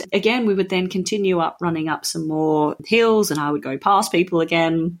 But again, we would then continue running up some more hills, and I would go past people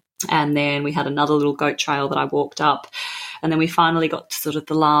again. And then we had another little goat trail that I walked up. And then we finally got to sort of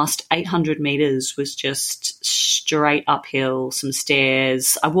the last 800 meters was just straight uphill, some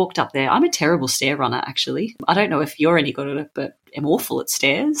stairs. I walked up there. I'm a terrible stair runner, actually. I don't know if you're any good at it, but I'm awful at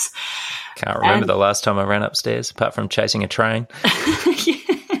stairs. Can't remember the last time I ran upstairs, apart from chasing a train. Yeah.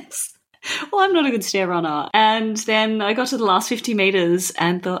 Well, I'm not a good stair runner. And then I got to the last 50 metres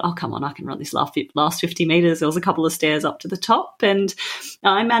and thought, oh, come on, I can run this last 50 metres. There was a couple of stairs up to the top, and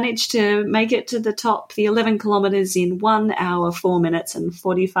I managed to make it to the top, the 11 kilometres, in 1 hour, 4 minutes and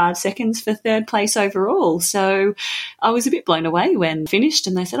 45 seconds for third place overall. So I was a bit blown away when I finished,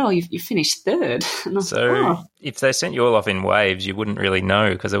 and they said, oh, you finished third. And I was so like, oh. If they sent you all off in waves, you wouldn't really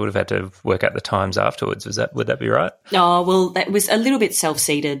know, because they would have had to work out the times afterwards. Would that be right? Oh, well, that was a little bit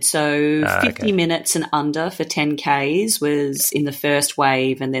self-seeded. So 50 okay. minutes and under for 10Ks was in the first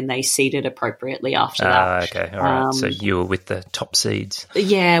wave, and then they seeded appropriately after that. Okay, all right. So you were with the top seeds.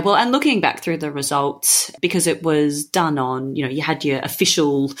 Yeah, well, and looking back through the results, because it was done on, you had your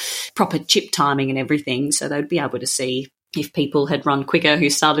official proper chip timing and everything, so they'd be able to see if people had run quicker who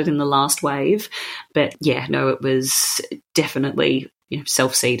started in the last wave. But yeah, no, it was definitely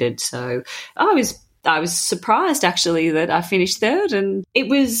self-seeded. So I was surprised actually that I finished third, and it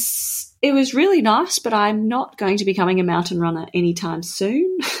was really nice, but I'm not going to be becoming a mountain runner anytime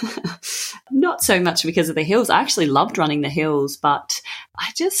soon. Not so much because of the hills. I actually loved running the hills, but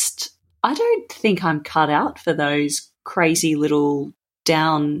I don't think I'm cut out for those crazy little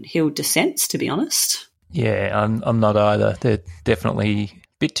downhill descents, to be honest. Yeah, I'm not either. They're definitely a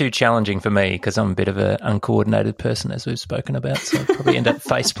bit too challenging for me because I'm a bit of an uncoordinated person, as we've spoken about, so I'll probably end up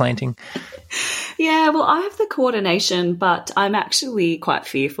face planting. Yeah, well, I have the coordination, but I'm actually quite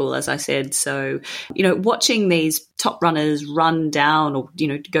fearful, as I said. So, watching these top runners run down or,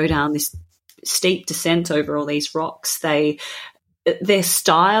 go down this steep descent over all these rocks, they their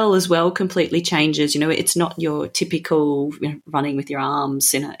style as well completely changes. It's not your typical running with your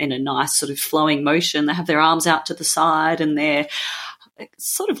arms in a nice sort of flowing motion. They have their arms out to the side and they're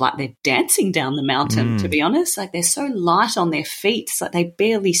sort of like they're dancing down the mountain, to be honest. Like they're so light on their feet. It's like they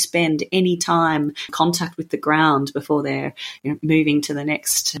barely spend any time contact with the ground before they're moving to the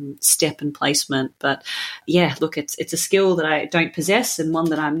next step and placement. But yeah, look, it's a skill that I don't possess and one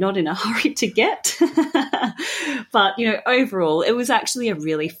that I'm not in a hurry to get. But, overall, it was actually a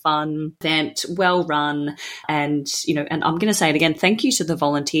really fun event, well run. And I'm going to say it again, thank you to the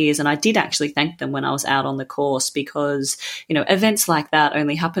volunteers. And I did actually thank them when I was out on the course because, events like that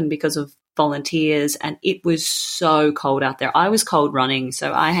only happen because of volunteers, and it was so cold out there. I was cold running,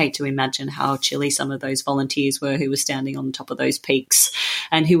 so I hate to imagine how chilly some of those volunteers were who were standing on top of those peaks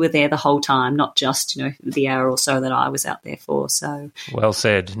and who were there the whole time, not just, the hour or so that I was out there for. So well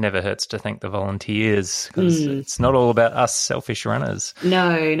said. Never hurts to thank the volunteers because it's not all about us selfish runners.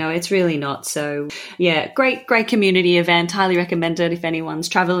 No, it's really not. So yeah, great community event. Highly recommend it if anyone's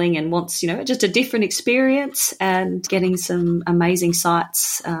traveling and wants, just a different experience and getting some amazing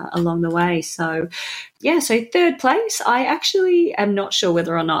sights along the way. So yeah, so third place. I actually am not sure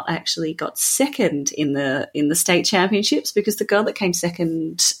whether or not I actually got second in the state championships because the girl that came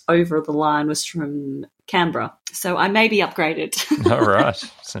second over the line was from Canberra. So I may be upgraded. All right.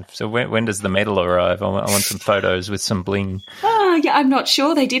 So when does the medal arrive? I want some photos with some bling. Yeah, I'm not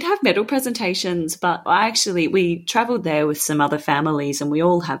sure. They did have medal presentations, but we travelled there with some other families and we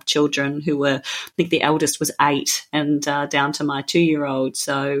all have children who were, I think the eldest was 8 and down to my 2-year-old.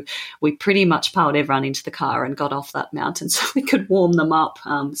 So we pretty much piled everyone into the car and got off that mountain so we could warm them up.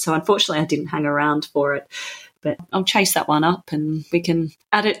 So unfortunately I didn't hang around for it. But I'll chase that one up and we can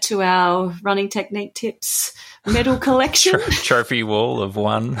add it to our running technique tips medal collection. Trophy wall of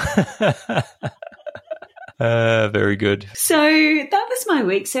one. Very good. So that was my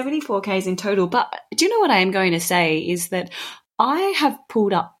week, 74 Ks in total. But do you know what I am going to say is that I have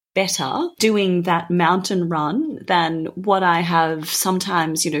pulled up better doing that mountain run than what I have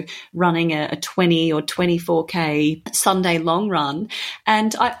sometimes, running a 20 or 24K Sunday long run.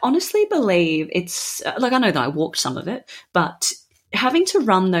 And I honestly believe it's like, I know that I walked some of it, but having to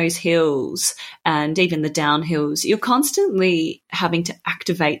run those hills and even the downhills, you're constantly having to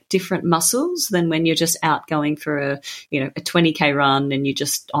activate different muscles than when you're just out going for a 20K run and you're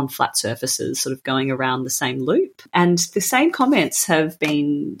just on flat surfaces sort of going around the same loop. And the same comments have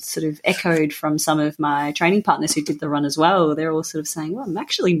been sort of echoed from some of my training partners who did the run as well. They're all sort of saying, well, I'm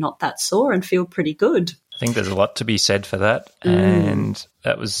actually not that sore and feel pretty good. I think there's a lot to be said for that. And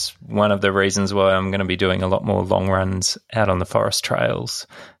that was one of the reasons why I'm going to be doing a lot more long runs out on the forest trails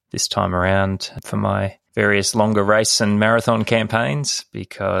this time around for my various longer race and marathon campaigns,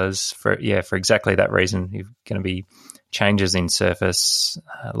 because for exactly that reason, you're going to be changes in surface,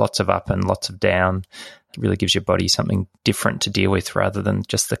 lots of up and lots of down. It really gives your body something different to deal with rather than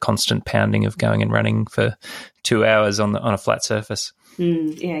just the constant pounding of going and running for 2 hours on a flat surface.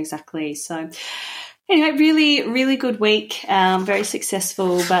 Yeah, exactly. So anyway, really, really good week, very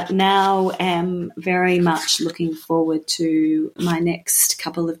successful, but now am very much looking forward to my next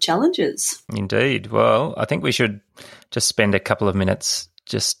couple of challenges. Indeed. Well, I think we should just spend a couple of minutes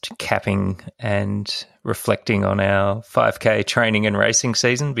just capping and reflecting on our 5K training and racing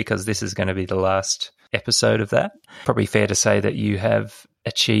season, because this is going to be the last episode of that. Probably fair to say that you have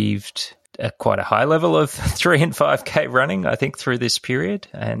achieved quite a high level of 3 and 5K running, I think, through this period.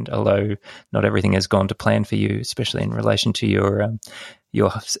 And although not everything has gone to plan for you, especially in relation to your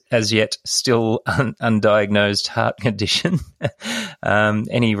as yet still undiagnosed heart condition,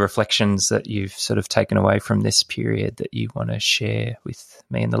 any reflections that you've sort of taken away from this period that you want to share with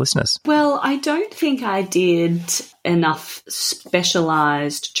me and the listeners? Well, I don't think I did enough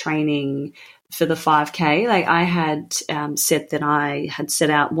specialised training for the 5K. Like I had said that I had set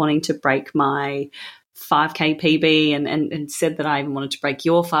out wanting to break my 5K PB and said that I even wanted to break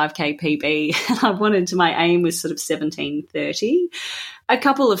your 5K PB. My aim was sort of 17:30. A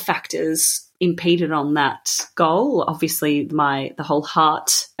couple of factors impeded on that goal. Obviously, the whole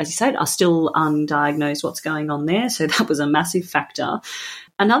heart, as you said, are still undiagnosed what's going on there. So that was a massive factor.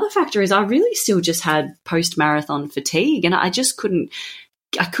 Another factor is I really still just had post-marathon fatigue, and I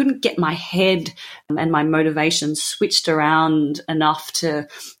couldn't get my head and my motivation switched around enough to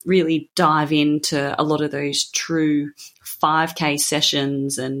really dive into a lot of those true 5K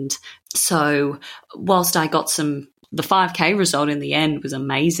sessions. And so whilst I got the 5K result in the end was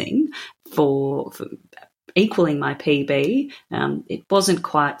amazing for equaling my PB, it wasn't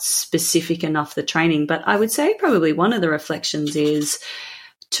quite specific enough, the training. But I would say probably one of the reflections is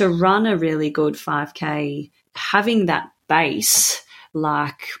to run a really good 5K, having that base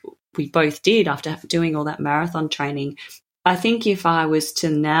like we both did after doing all that marathon training, I think if I was to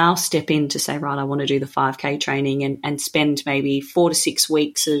now step in to say, right, I want to do the 5K training and spend maybe 4 to 6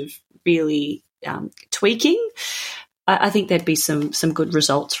 weeks of really tweaking, I think there'd be some good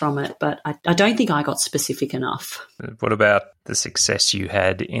results from it. But I don't think I got specific enough. What about the success you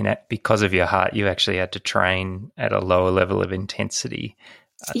had in it? Because of your heart, you actually had to train at a lower level of intensity.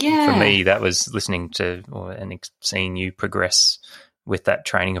 Yeah. For me, that was listening to and seeing you progress with that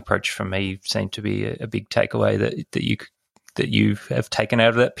training approach. For me, seemed to be a big takeaway that you have taken out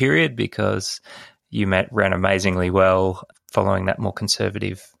of that period, because you ran amazingly well following that more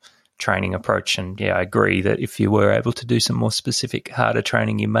conservative training approach. And yeah, I agree that if you were able to do some more specific, harder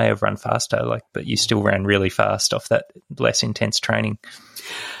training, you may have run faster, but you still ran really fast off that less intense training.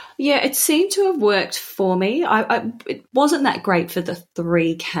 Yeah, it seemed to have worked for me. It wasn't that great for the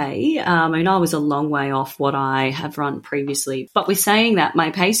 3K. I was a long way off what I have run previously. But with saying that,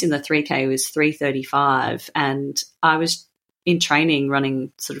 my pace in the 3K was 3:35, and I was in training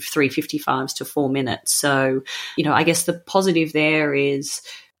running sort of 3:55s to 4 minutes. So, I guess the positive there is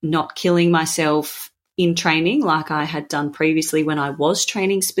not killing myself in training like I had done previously when I was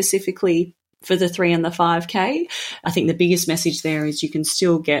training specifically for the 3 and the 5K. I think the biggest message there is you can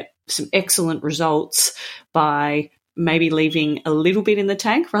still get some excellent results by maybe leaving a little bit in the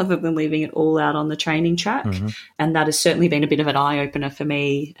tank rather than leaving it all out on the training track. Mm-hmm. And that has certainly been a bit of an eye-opener for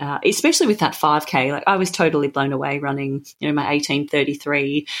me, especially with that 5K. I was totally blown away running, my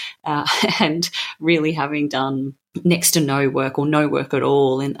 18:33 and really having done next to no work or no work at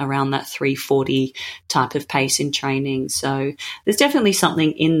all in around that 3:40 type of pace in training. So there's definitely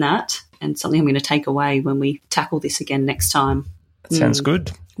something in that, and something I'm going to take away when we tackle this again next time. That sounds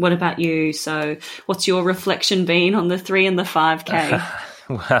good. What about you? So what's your reflection been on the 3 and the 5K?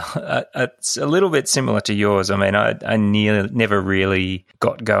 Well, it's a little bit similar to yours. I mean, I never really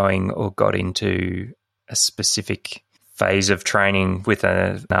got going or got into a specific phase of training with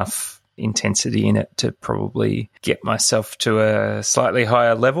enough intensity in it to probably get myself to a slightly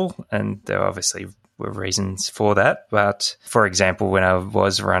higher level. And there obviously were reasons for that. But for example, when I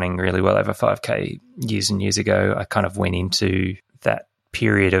was running really well over 5K years and years ago, I kind of went into that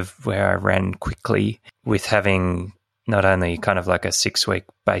period of where I ran quickly with having not only kind of like a 6-week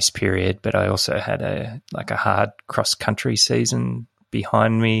base period, but I also had a hard cross-country season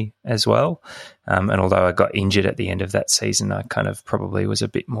behind me as well. And although I got injured at the end of that season, I kind of probably was a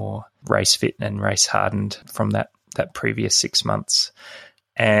bit more race fit and race hardened from that previous 6 months.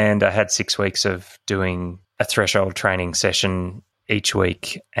 And I had 6 weeks of doing a threshold training session each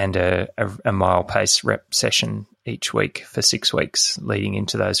week and a mile pace rep session each week for 6 weeks leading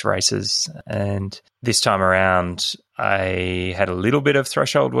into those races. And this time around, I had a little bit of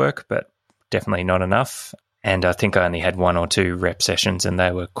threshold work, but definitely not enough. And I think I only had 1 or 2 rep sessions, and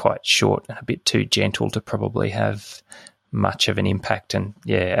they were quite short and a bit too gentle to probably have much of an impact. And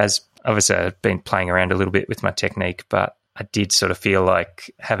yeah, as obviously I've been playing around a little bit with my technique, but I did sort of feel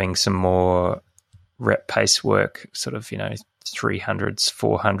like having some more rep pace work, sort of, 300s,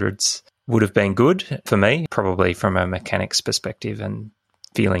 400s would have been good for me, probably from a mechanics perspective, and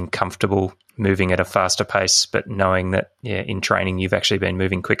feeling comfortable moving at a faster pace, but knowing that, in training you've actually been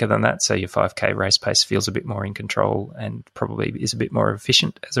moving quicker than that. So your 5K race pace feels a bit more in control and probably is a bit more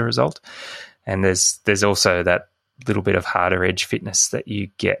efficient as a result. And there's also that little bit of harder edge fitness that you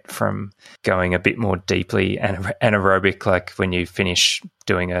get from going a bit more deeply anaerobic, like when you finish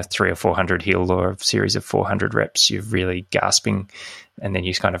doing a 300 or 400 hill or a series of 400 reps, you're really gasping and then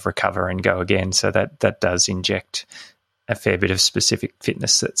you kind of recover and go again. So that does inject a fair bit of specific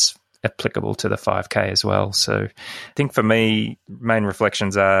fitness that's applicable to the 5K as well. So I think for me, main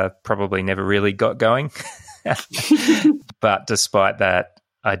reflections are probably never really got going. But despite that,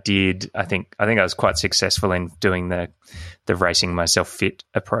 I think I was quite successful in doing the racing myself fit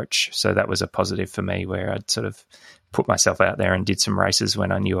approach. So that was a positive for me, where I'd sort of put myself out there and did some races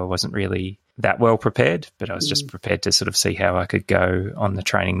when I knew I wasn't really that well prepared, but I was just prepared to sort of see how I could go on the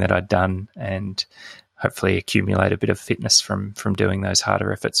training that I'd done and hopefully accumulate a bit of fitness from doing those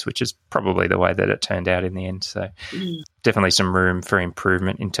harder efforts, which is probably the way that it turned out in the end. So definitely some room for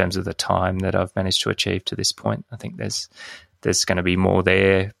improvement in terms of the time that I've managed to achieve to this point. I think there's going to be more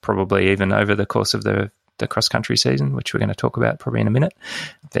there, probably even over the course of the cross-country season, which we're going to talk about probably in a minute.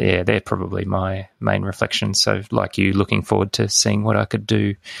 But yeah, they're probably my main reflections. So like you, looking forward to seeing what I could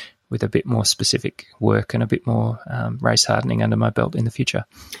do with a bit more specific work and a bit more race hardening under my belt in the future.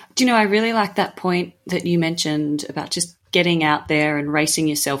 Do you know, I really like that point that you mentioned about just getting out there and racing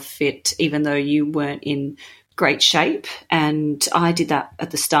yourself fit, even though you weren't in great shape. And I did that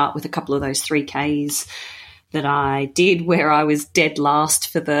at the start with a couple of those 3Ks. that I did where I was dead last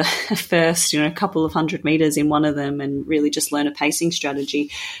for the first, couple of 100 meters in one of them and really just learn a pacing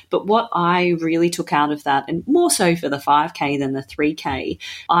strategy. But what I really took out of that, and more so for the 5K than the 3K,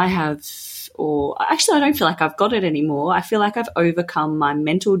 I don't feel like I've got it anymore. I feel like I've overcome my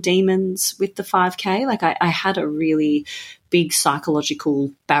mental demons with the 5K. Like I had a really big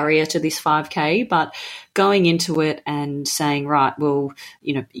psychological barrier to this 5K, but going into it and saying, right, well,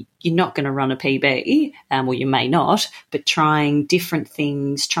 you're not going to run a PB, well, you may not, but trying different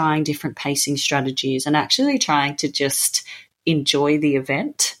things, trying different pacing strategies, and actually trying to just enjoy the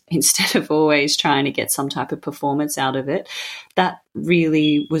event instead of always trying to get some type of performance out of it. That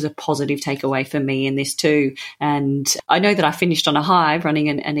really was a positive takeaway for me in this too. And I know that I finished on a high running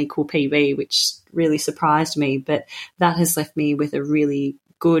an equal PB, which really surprised me, but that has left me with a really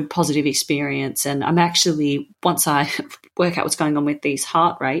good positive experience. And I'm actually, once I work out what's going on with these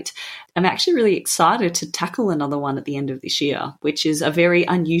heart rate, I'm actually really excited to tackle another one at the end of this year, which is a very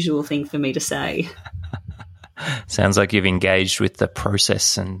unusual thing for me to say. Sounds like you've engaged with the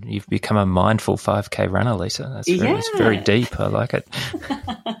process and you've become a mindful 5K runner, Lisa. That's very deep. I like it.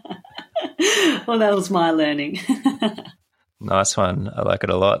 Well, that was my learning. Nice one. I like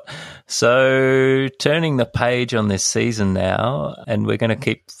it a lot. So turning the page on this season now, and we're going to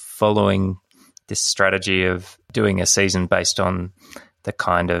keep following this strategy of doing a season based on the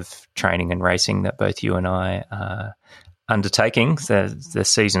kind of training and racing that both you and I are undertaking. The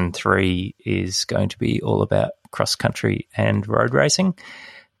season 3 is going to be all about cross country and road racing,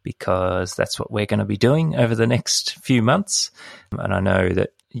 because that's what we're going to be doing over the next few months. And I know that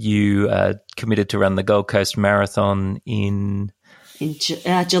you are committed to run the Gold Coast Marathon in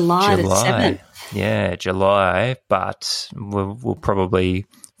July the 7th. Yeah, July, but we'll probably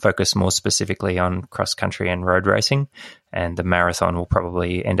focus more specifically on cross country and road racing, and the marathon will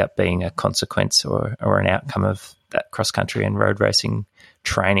probably end up being a consequence or an outcome of that cross country and road racing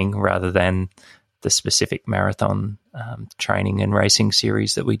training rather than the specific marathon training and racing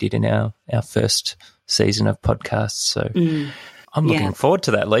series that we did in our first season of podcasts. So I'm looking forward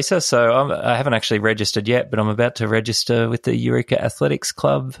to that, Lisa. So I haven't actually registered yet, but I'm about to register with the Eureka Athletics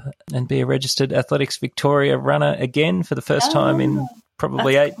Club and be a registered Athletics Victoria runner again for the first time in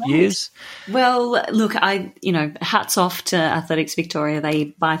probably 8 years. Well, look, hats off to Athletics Victoria. They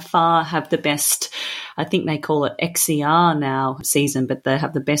by far have the best, I think they call it XCR now season, but they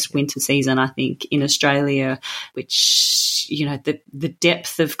have the best winter season, I think, in Australia, which, the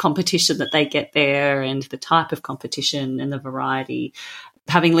depth of competition that they get there and the type of competition and the variety.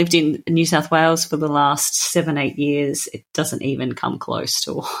 Having lived in New South Wales for the last 7-8 years, it doesn't even come close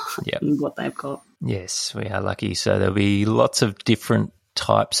to what they've got. Yes, we are lucky. So there'll be lots of different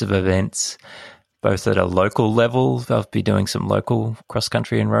types of events, both at a local level. I'll be doing some local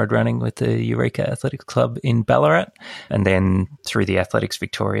cross-country and road running with the Eureka Athletics Club in Ballarat, and then through the Athletics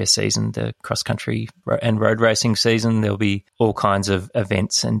Victoria season, the cross-country and road racing season, there'll be all kinds of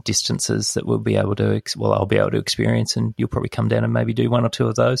events and distances that I'll be able to experience, and you'll probably come down and maybe do one or two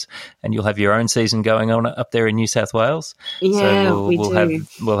of those, and you'll have your own season going on up there in New South Wales. Yeah, so do.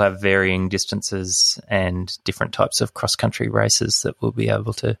 We'll have varying distances and different types of cross-country races that we'll be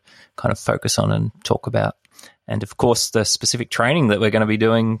able to kind of focus on and talk about. And of course, the specific training that we're going to be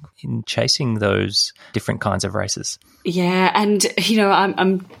doing in chasing those different kinds of races. Yeah, and,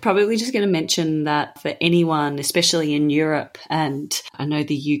 I'm probably just going to mention that for anyone, especially in Europe and I know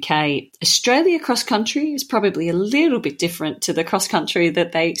the UK, Australia cross-country is probably a little bit different to the cross-country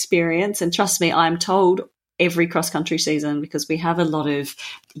that they experience. And trust me, I'm told every cross-country season, because we have a lot of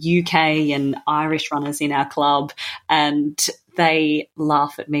UK and Irish runners in our club, and they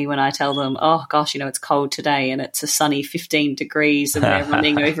laugh at me when I tell them, oh, gosh, it's cold today and it's a sunny 15 degrees and they're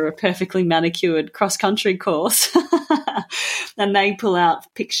running over a perfectly manicured cross-country course. And they pull out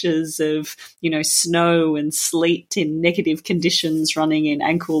pictures of, snow and sleet in negative conditions running in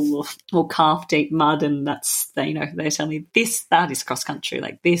ankle or calf-deep mud, and they tell me that is cross-country.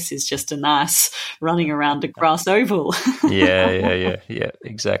 Like, this is just a nice running around a grass oval. Yeah,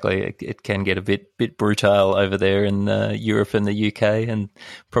 exactly. It can get a bit brutal over there in Europe and the UK, and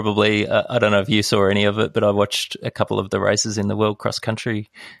probably I don't know if you saw any of it, but I watched a couple of the races in the World Cross Country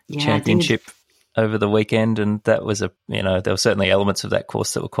Championship over the weekend, and that was there were certainly elements of that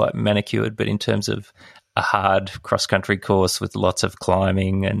course that were quite manicured, but in terms of a hard cross country course with lots of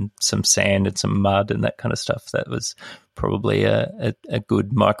climbing and some sand and some mud and that kind of stuff, that was probably a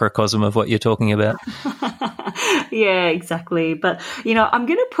good microcosm of what you're talking about. Yeah, exactly. But, I'm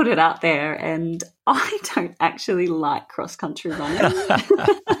going to put it out there, and I don't actually like cross-country running.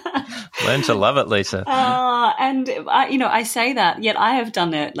 Learn to love it, Lisa. And I say that, yet I have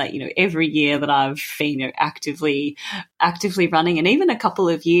done it every year that I've been actively running, and even a couple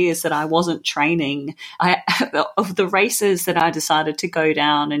of years that I wasn't training. Of the races that I decided to go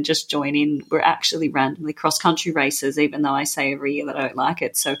down and just join in were actually randomly cross-country races, even though I say every year that I don't like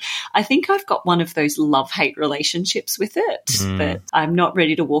it. So I think I've got one of those love-hate relationships with it that I'm not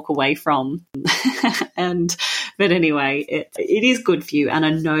ready to walk away from. But anyway, it is good for you, and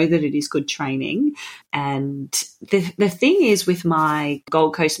I know that it is good training. And the thing is, with my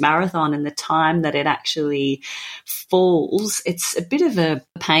Gold Coast Marathon and the time that it actually falls, it's a bit of a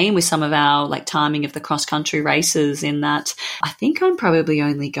pain with some of our timing of the cross country races, in that I think I'm probably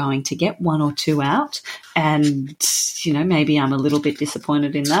only going to get 1 or 2 out, and maybe I'm a little bit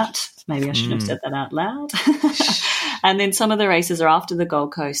disappointed in that. Maybe I shouldn't have said that out loud. And then some of the races are after the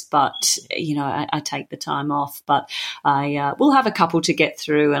Gold Coast, but, I take the time off. But I will have a couple to get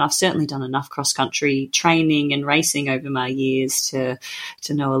through, and I've certainly done enough cross-country training and racing over my years to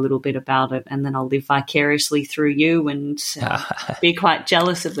know a little bit about it. And then I'll live vicariously through you and be quite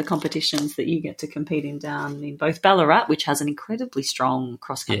jealous of the competitions that you get to compete in down in both Ballarat, which has an incredibly strong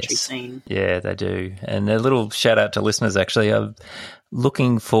cross-country scene. Yeah, they do. And a little shout-out to listeners, actually. I'm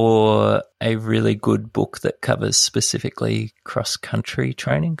looking for a really good book that covers specifically cross-country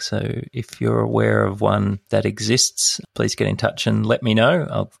training. So if you're aware of one that exists, please get in touch and let me know.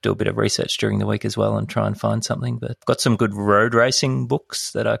 I'll do a bit of research during the week as well and try and find something. But I've got some good road racing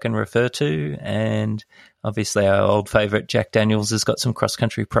books that I can refer to, and obviously our old favourite Jack Daniels has got some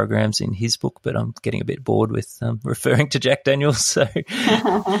cross-country programs in his book, but I'm getting a bit bored with referring to Jack Daniels. So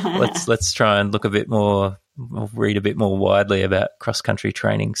let's try and look a bit more, read a bit more widely about cross-country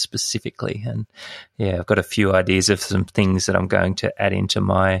training specifically. And yeah, I've got a few ideas of some things that I'm going to add into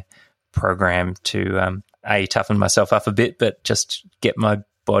my program to toughen myself up a bit, but just get my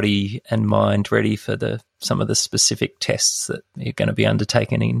body and mind ready for some of the specific tests that you're going to be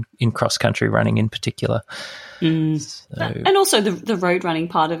undertaken in cross-country running in particular. So. And also the road running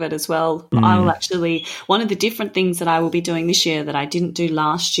part of it as well. I will actually, one of the different things that I will be doing this year that I didn't do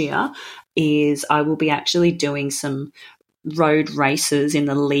last year is I will be actually doing some road races in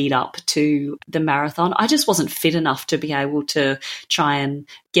the lead up to the marathon. I just wasn't fit enough to be able to try and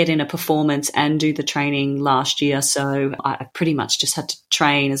get in a performance and do the training last year. So I pretty much just had to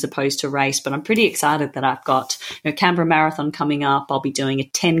train as opposed to race. But I'm pretty excited that I've got Canberra Marathon coming up. I'll be doing a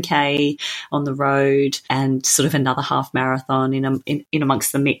 10K on the road and sort of another half marathon in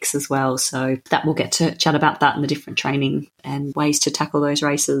amongst the mix as well. So that we'll get to chat about that and the different training and ways to tackle those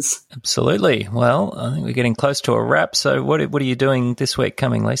races. Absolutely. Well, I think we're getting close to a wrap. So what are you doing this week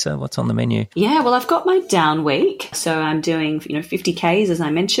coming, Lisa? What's on the menu? Yeah, well, I've got my down week. So I'm doing 50Ks, as I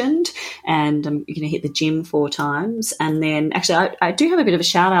mentioned, and I'm going to hit the gym 4 times. And then actually I do have a bit of a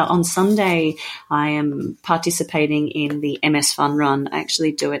shout out. On Sunday, I am participating in the MS Fun Run. I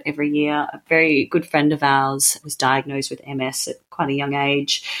actually do it every year. A very good friend of ours was diagnosed with MS at quite a young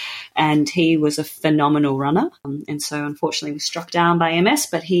age, and he was a phenomenal runner. And so unfortunately was struck down by MS,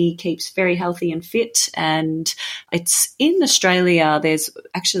 but he keeps very healthy and fit. And it's in Australia. There's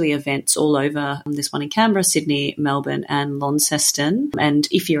actually events all over. There's one in Canberra, Sydney, Melbourne and Launceston. And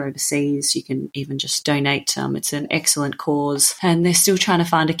if you're overseas, you can even just donate. It's an excellent cause. And they're still trying to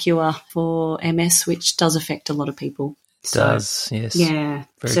find a cure for MS, which does affect a lot of people. Does, yes. Yeah.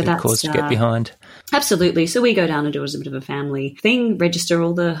 Very good cause to get behind. Absolutely. So we go down and do it as a bit of a family thing, register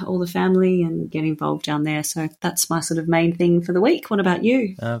all the family and get involved down there. So that's my sort of main thing for the week. What about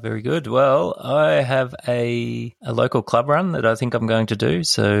you? Very good. Well, I have a local club run that I think I'm going to do.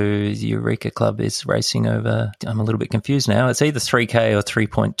 So the Eureka Club is racing over, I'm a little bit confused now. It's either 3K or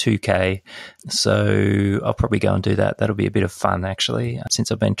 3.2K. So I'll probably go and do that. That'll be a bit of fun, actually.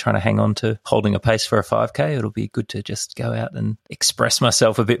 Since I've been trying to hang on to holding a pace for a 5K, it'll be good to just go out and express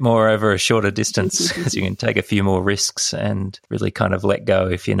myself a bit more over a shorter distance, because you can take a few more risks and really kind of let go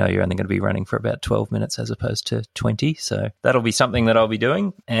if you know you're only going to be running for about 12 minutes as opposed to 20. So that'll be something that I'll be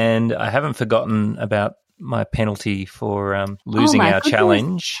doing. And I haven't forgotten about my penalty for losing our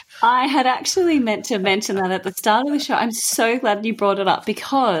challenge. I had actually meant to mention that at the start of the show. I'm so glad you brought it up,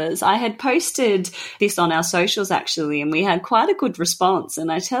 because I had posted this on our socials actually, and we had quite a good response.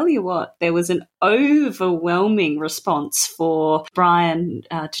 And I tell you what, there was an overwhelming response for Brian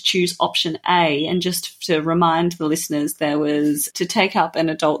to choose option A. And just to remind the listeners, there was to take up an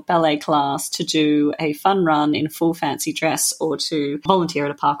adult ballet class, to do a fun run in full fancy dress, or to volunteer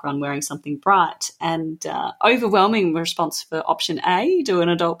at a park run wearing something bright. And overwhelming response for option A, do an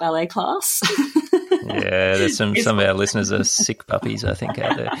adult ballet class. Yeah, there's some of our listeners are sick puppies, I think,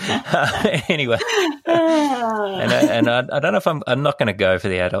 out there. Anyway, and I don't know if I'm not going to go for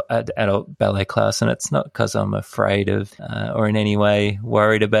the adult ballet class, and it's not because I'm afraid of or in any way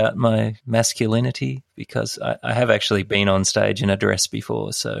worried about my masculinity, because I have actually been on stage in a dress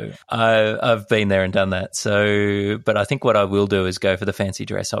before, so I've been there and done that. So, but I think what I will do is go for the fancy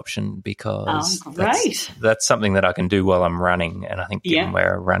dress option, because that's something that I can do while I'm running, and I think given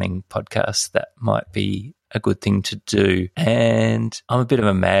we're a running podcast, that might be a good thing to do. And I'm a bit of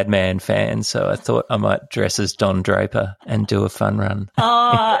a Madman fan, so I thought I might dress as Don Draper and do a fun run. Oh,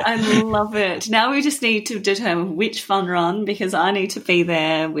 I love it. Now we just need to determine which fun run, because I need to be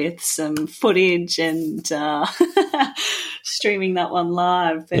there with some footage and streaming that one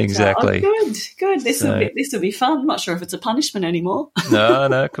live. But, exactly. Good. This will be fun. I'm not sure if it's a punishment anymore.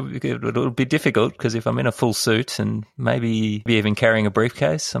 No, it'll be difficult, because if I'm in a full suit and maybe even carrying a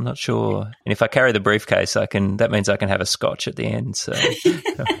briefcase, I'm not sure. And if I carry the briefcase, that means I can have a scotch at the end. So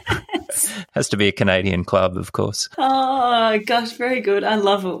has to be a Canadian club, of course. Oh, gosh, very good. I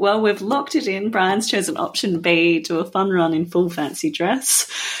love it. Well, we've locked it in. Brian's chosen option B, to a fun run in full fancy dress.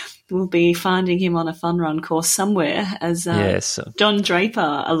 We'll be finding him on a fun run course somewhere as Don Draper.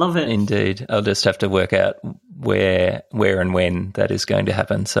 I love it. Indeed. I'll just have to work out where and when that is going to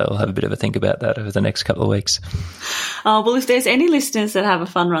happen. So I'll have a bit of a think about that over the next couple of weeks. Well, if there's any listeners that have a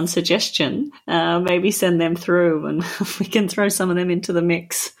fun run suggestion, maybe send them through and we can throw some of them into the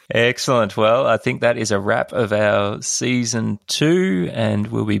mix. Excellent. Well, I think that is a wrap of our season 2, and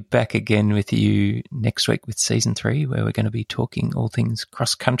we'll be back again with you next week with season 3, where we're going to be talking all things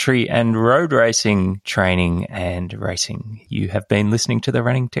cross-country and road racing, training and racing. You have been listening to the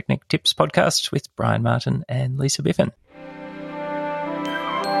Running Technique Tips podcast with Brian Martin and Lisa Biffin.